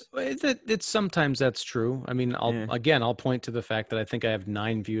sometimes. It's sometimes that's true. I mean, I'll point to the fact that I think I have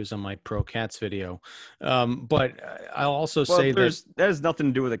 9 views on my Pro Cats video. But I'll also say that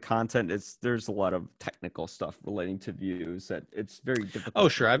Oh,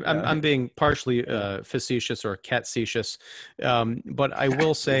 sure. I'm being partially facetious or cat-cetious. But I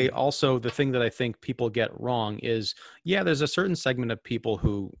will say also the thing that I think people get wrong is, yeah, there's a certain segment of people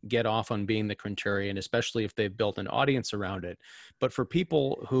who get off on being the contrarian, especially if they've built an audience around it. But for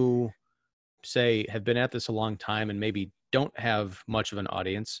people who, say, have been at this a long time and maybe don't have much of an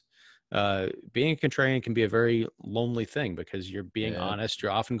audience, being a contrarian can be a very lonely thing, because you're being honest.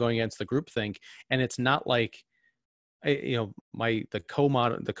 You're often going against the groupthink, and it's not like, you know, the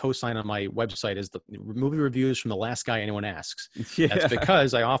cosign on my website is the movie reviews from the last guy anyone asks. That's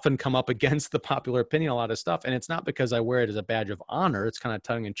because I often come up against the popular opinion, a lot of stuff. And it's not because I wear it as a badge of honor. It's kind of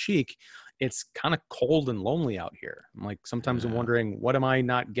tongue in cheek. It's kind of cold and lonely out here. I'm like, sometimes I'm wondering, what am I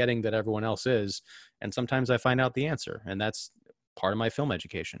not getting that everyone else is? And sometimes I find out the answer, and that's part of my film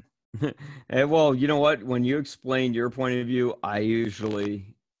education. Well, you know what? When you explain your point of view, I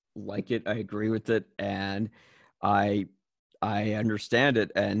usually like it. I agree with it. And I understand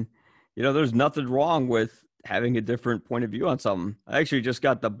it, and you know, there's nothing wrong with having a different point of view on something. I actually just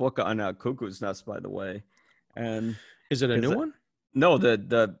got the book on Cuckoo's Nest, by the way. And is it a new one? No,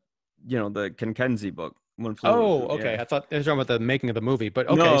 the you know, the Ken Kenzie book. Oh, okay. Yeah. I thought they were talking about the making of the movie, but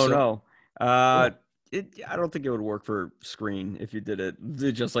okay. No. I don't think it would work for screen if you did it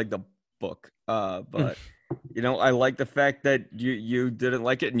just like the book. But you know, I like the fact that you didn't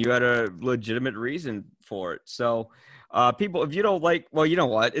like it and you had a legitimate reason for it. So, people, if you don't like, well, you know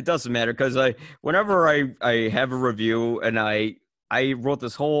what? It doesn't matter, because whenever I have a review, and I wrote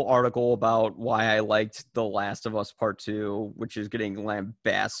this whole article about why I liked The Last of Us Part 2, which is getting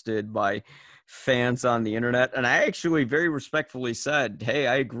lambasted by fans on the internet. And I actually very respectfully said, hey,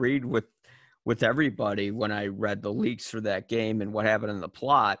 I agreed with everybody when I read the leaks for that game and what happened in the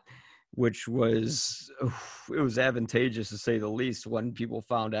plot, which was, it was advantageous to say the least when people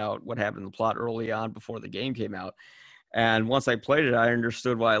found out what happened in the plot early on before the game came out. And once I played it, I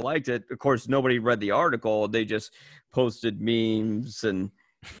understood why I liked it. Of course, nobody read the article. They just posted memes and,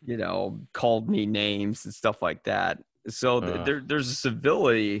 you know, called me names and stuff like that. So there's a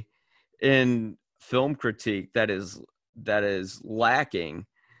civility in film critique that is lacking.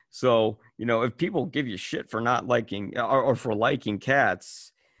 So, you know, if people give you shit for not liking or for liking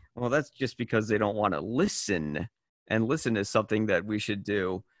cats, well, that's just because they don't want to listen. And listen is something that we should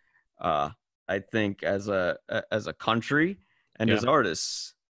do, I think, as a country and as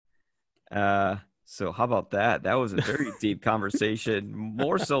artists. So how about that? That was a very deep conversation,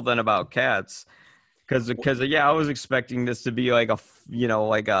 more so than about cats. Because yeah, I was expecting this to be like a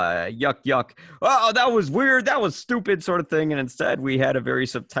yuck. Oh, that was weird. That was stupid sort of thing. And instead we had a very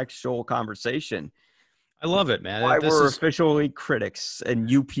subtextual conversation. I love it, man. Why we're officially critics and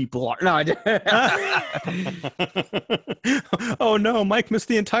you people are. No, oh no, Mike missed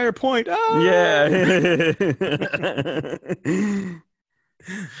the entire point. Oh! Yeah.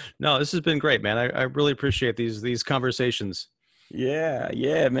 No, this has been great, man. I really appreciate these conversations.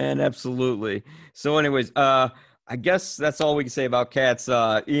 Yeah, man, absolutely. So anyways, I guess that's all we can say about cats.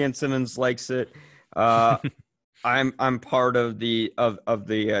 Ian Simmons likes it. I'm part of the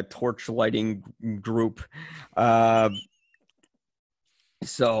torch lighting group.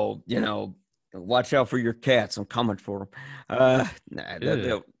 So, you know, watch out for your cats. I'm coming for them.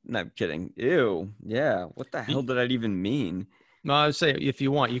 No, I'm kidding. Ew. Yeah. What the hell did that even mean? No, I would say if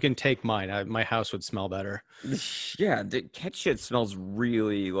you want, you can take mine. My house would smell better. Yeah, the cat shit smells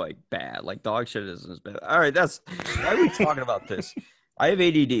really like bad. Like dog shit isn't as bad. All right, why are we talking about this? I have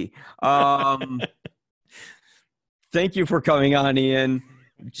ADD. Thank you for coming on, Ian.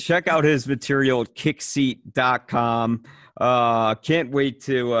 Check out his material at kickseat.com. Can't wait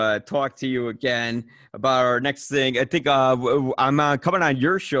to talk to you again about our next thing. I think I'm coming on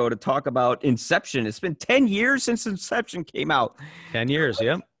your show to talk about Inception. It's been 10 years since Inception came out. 10 years,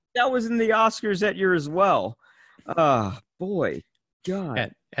 yep. That was in the Oscars that year as well. Boy.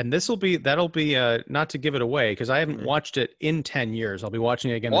 God. And that'll be not to give it away because I haven't watched it in 10 years. I'll be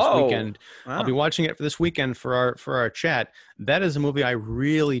watching it again this Whoa. weekend. I'll be Wow. watching it for this weekend for our chat. That is a movie I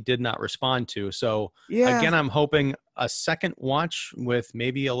really did not respond to. So Yeah. again, I'm hoping a second watch with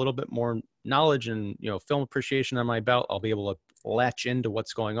maybe a little bit more knowledge and film appreciation on my belt. I'll be able to latch into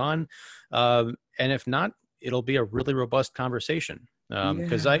what's going on. And if not, it'll be a really robust conversation.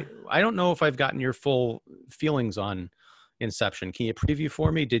 Because Yeah. I don't know if I've gotten your full feelings on Inception. Can you preview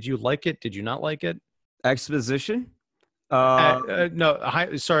for me? Did you like it? Did you not like it? Exposition. No,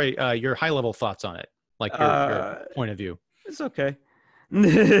 sorry. Your high level thoughts on it, like your point of view. It's okay.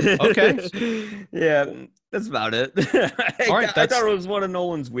 Okay. Yeah, that's about it. All right. I thought it was one of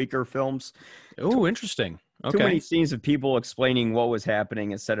Nolan's weaker films. Oh, interesting. Too many Okay. scenes of people explaining what was happening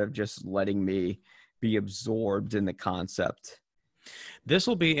instead of just letting me be absorbed in the concept. This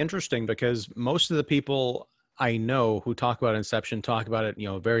will be interesting because most of the people I know who talk about Inception talk about it,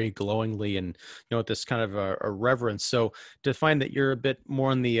 very glowingly and with this kind of a reverence. So to find that you're a bit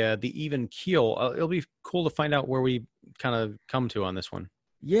more on the even keel, it'll be cool to find out where we kind of come to on this one.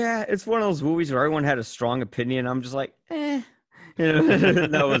 Yeah, it's one of those movies where everyone had a strong opinion. I'm just like, eh.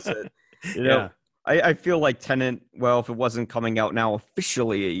 That was it. Yeah. I feel like Tenet, well, if it wasn't coming out now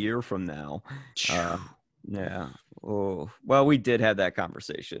officially a year from now. Yeah. Oh, well, we did have that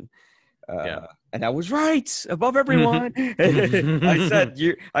conversation. Yeah. And I was right above everyone.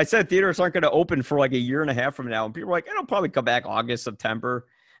 I said theaters aren't going to open for like a year and a half from now. And people were like, it'll probably come back August, September.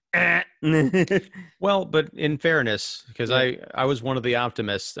 Well, but in fairness, because Yeah. I was one of the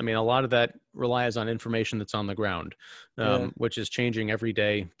optimists. I mean, a lot of that relies on information that's on the ground, Yeah. which is changing every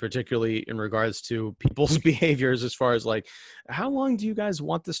day, particularly in regards to people's behaviors. As far as like, how long do you guys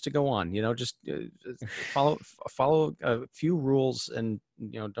want this to go on? Just follow a few rules, and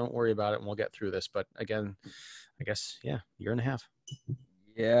don't worry about it, and we'll get through this. But again, I guess year and a half.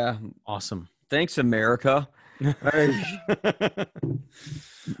 Yeah. Awesome. Thanks, America.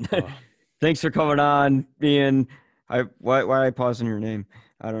 Oh. Thanks for coming on, Ian. Why are I pausing your name?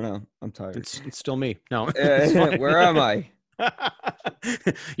 I don't know. I'm tired. It's still me. No, it's fine. Where am I?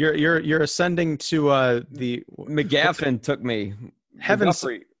 You're ascending to the McGaffin took me. Heavens.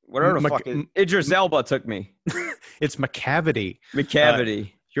 McGuffrey, whatever the fuck it, Idris Elba took me. It's McCavity.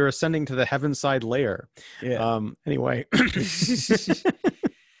 McCavity. You're ascending to the heavenside layer. Yeah. Anyway.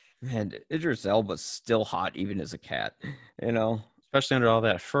 Man, Idris Elba's still hot even as a cat. Especially under all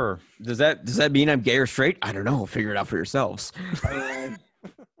that fur. Does that mean I'm gay or straight? I don't know. Figure it out for yourselves.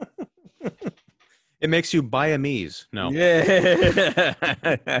 It makes you Siamese. No. Yeah.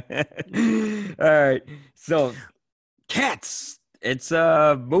 All right. So, Cats. It's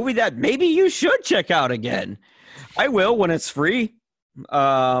a movie that maybe you should check out again. I will when it's free.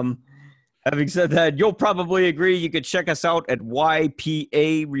 Having said that, you'll probably agree. You could check us out at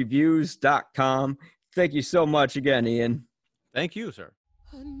ypareviews.com. Thank you so much again, Ian. Thank you, sir.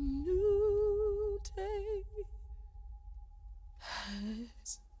 A new day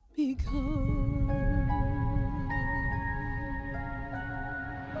has begun.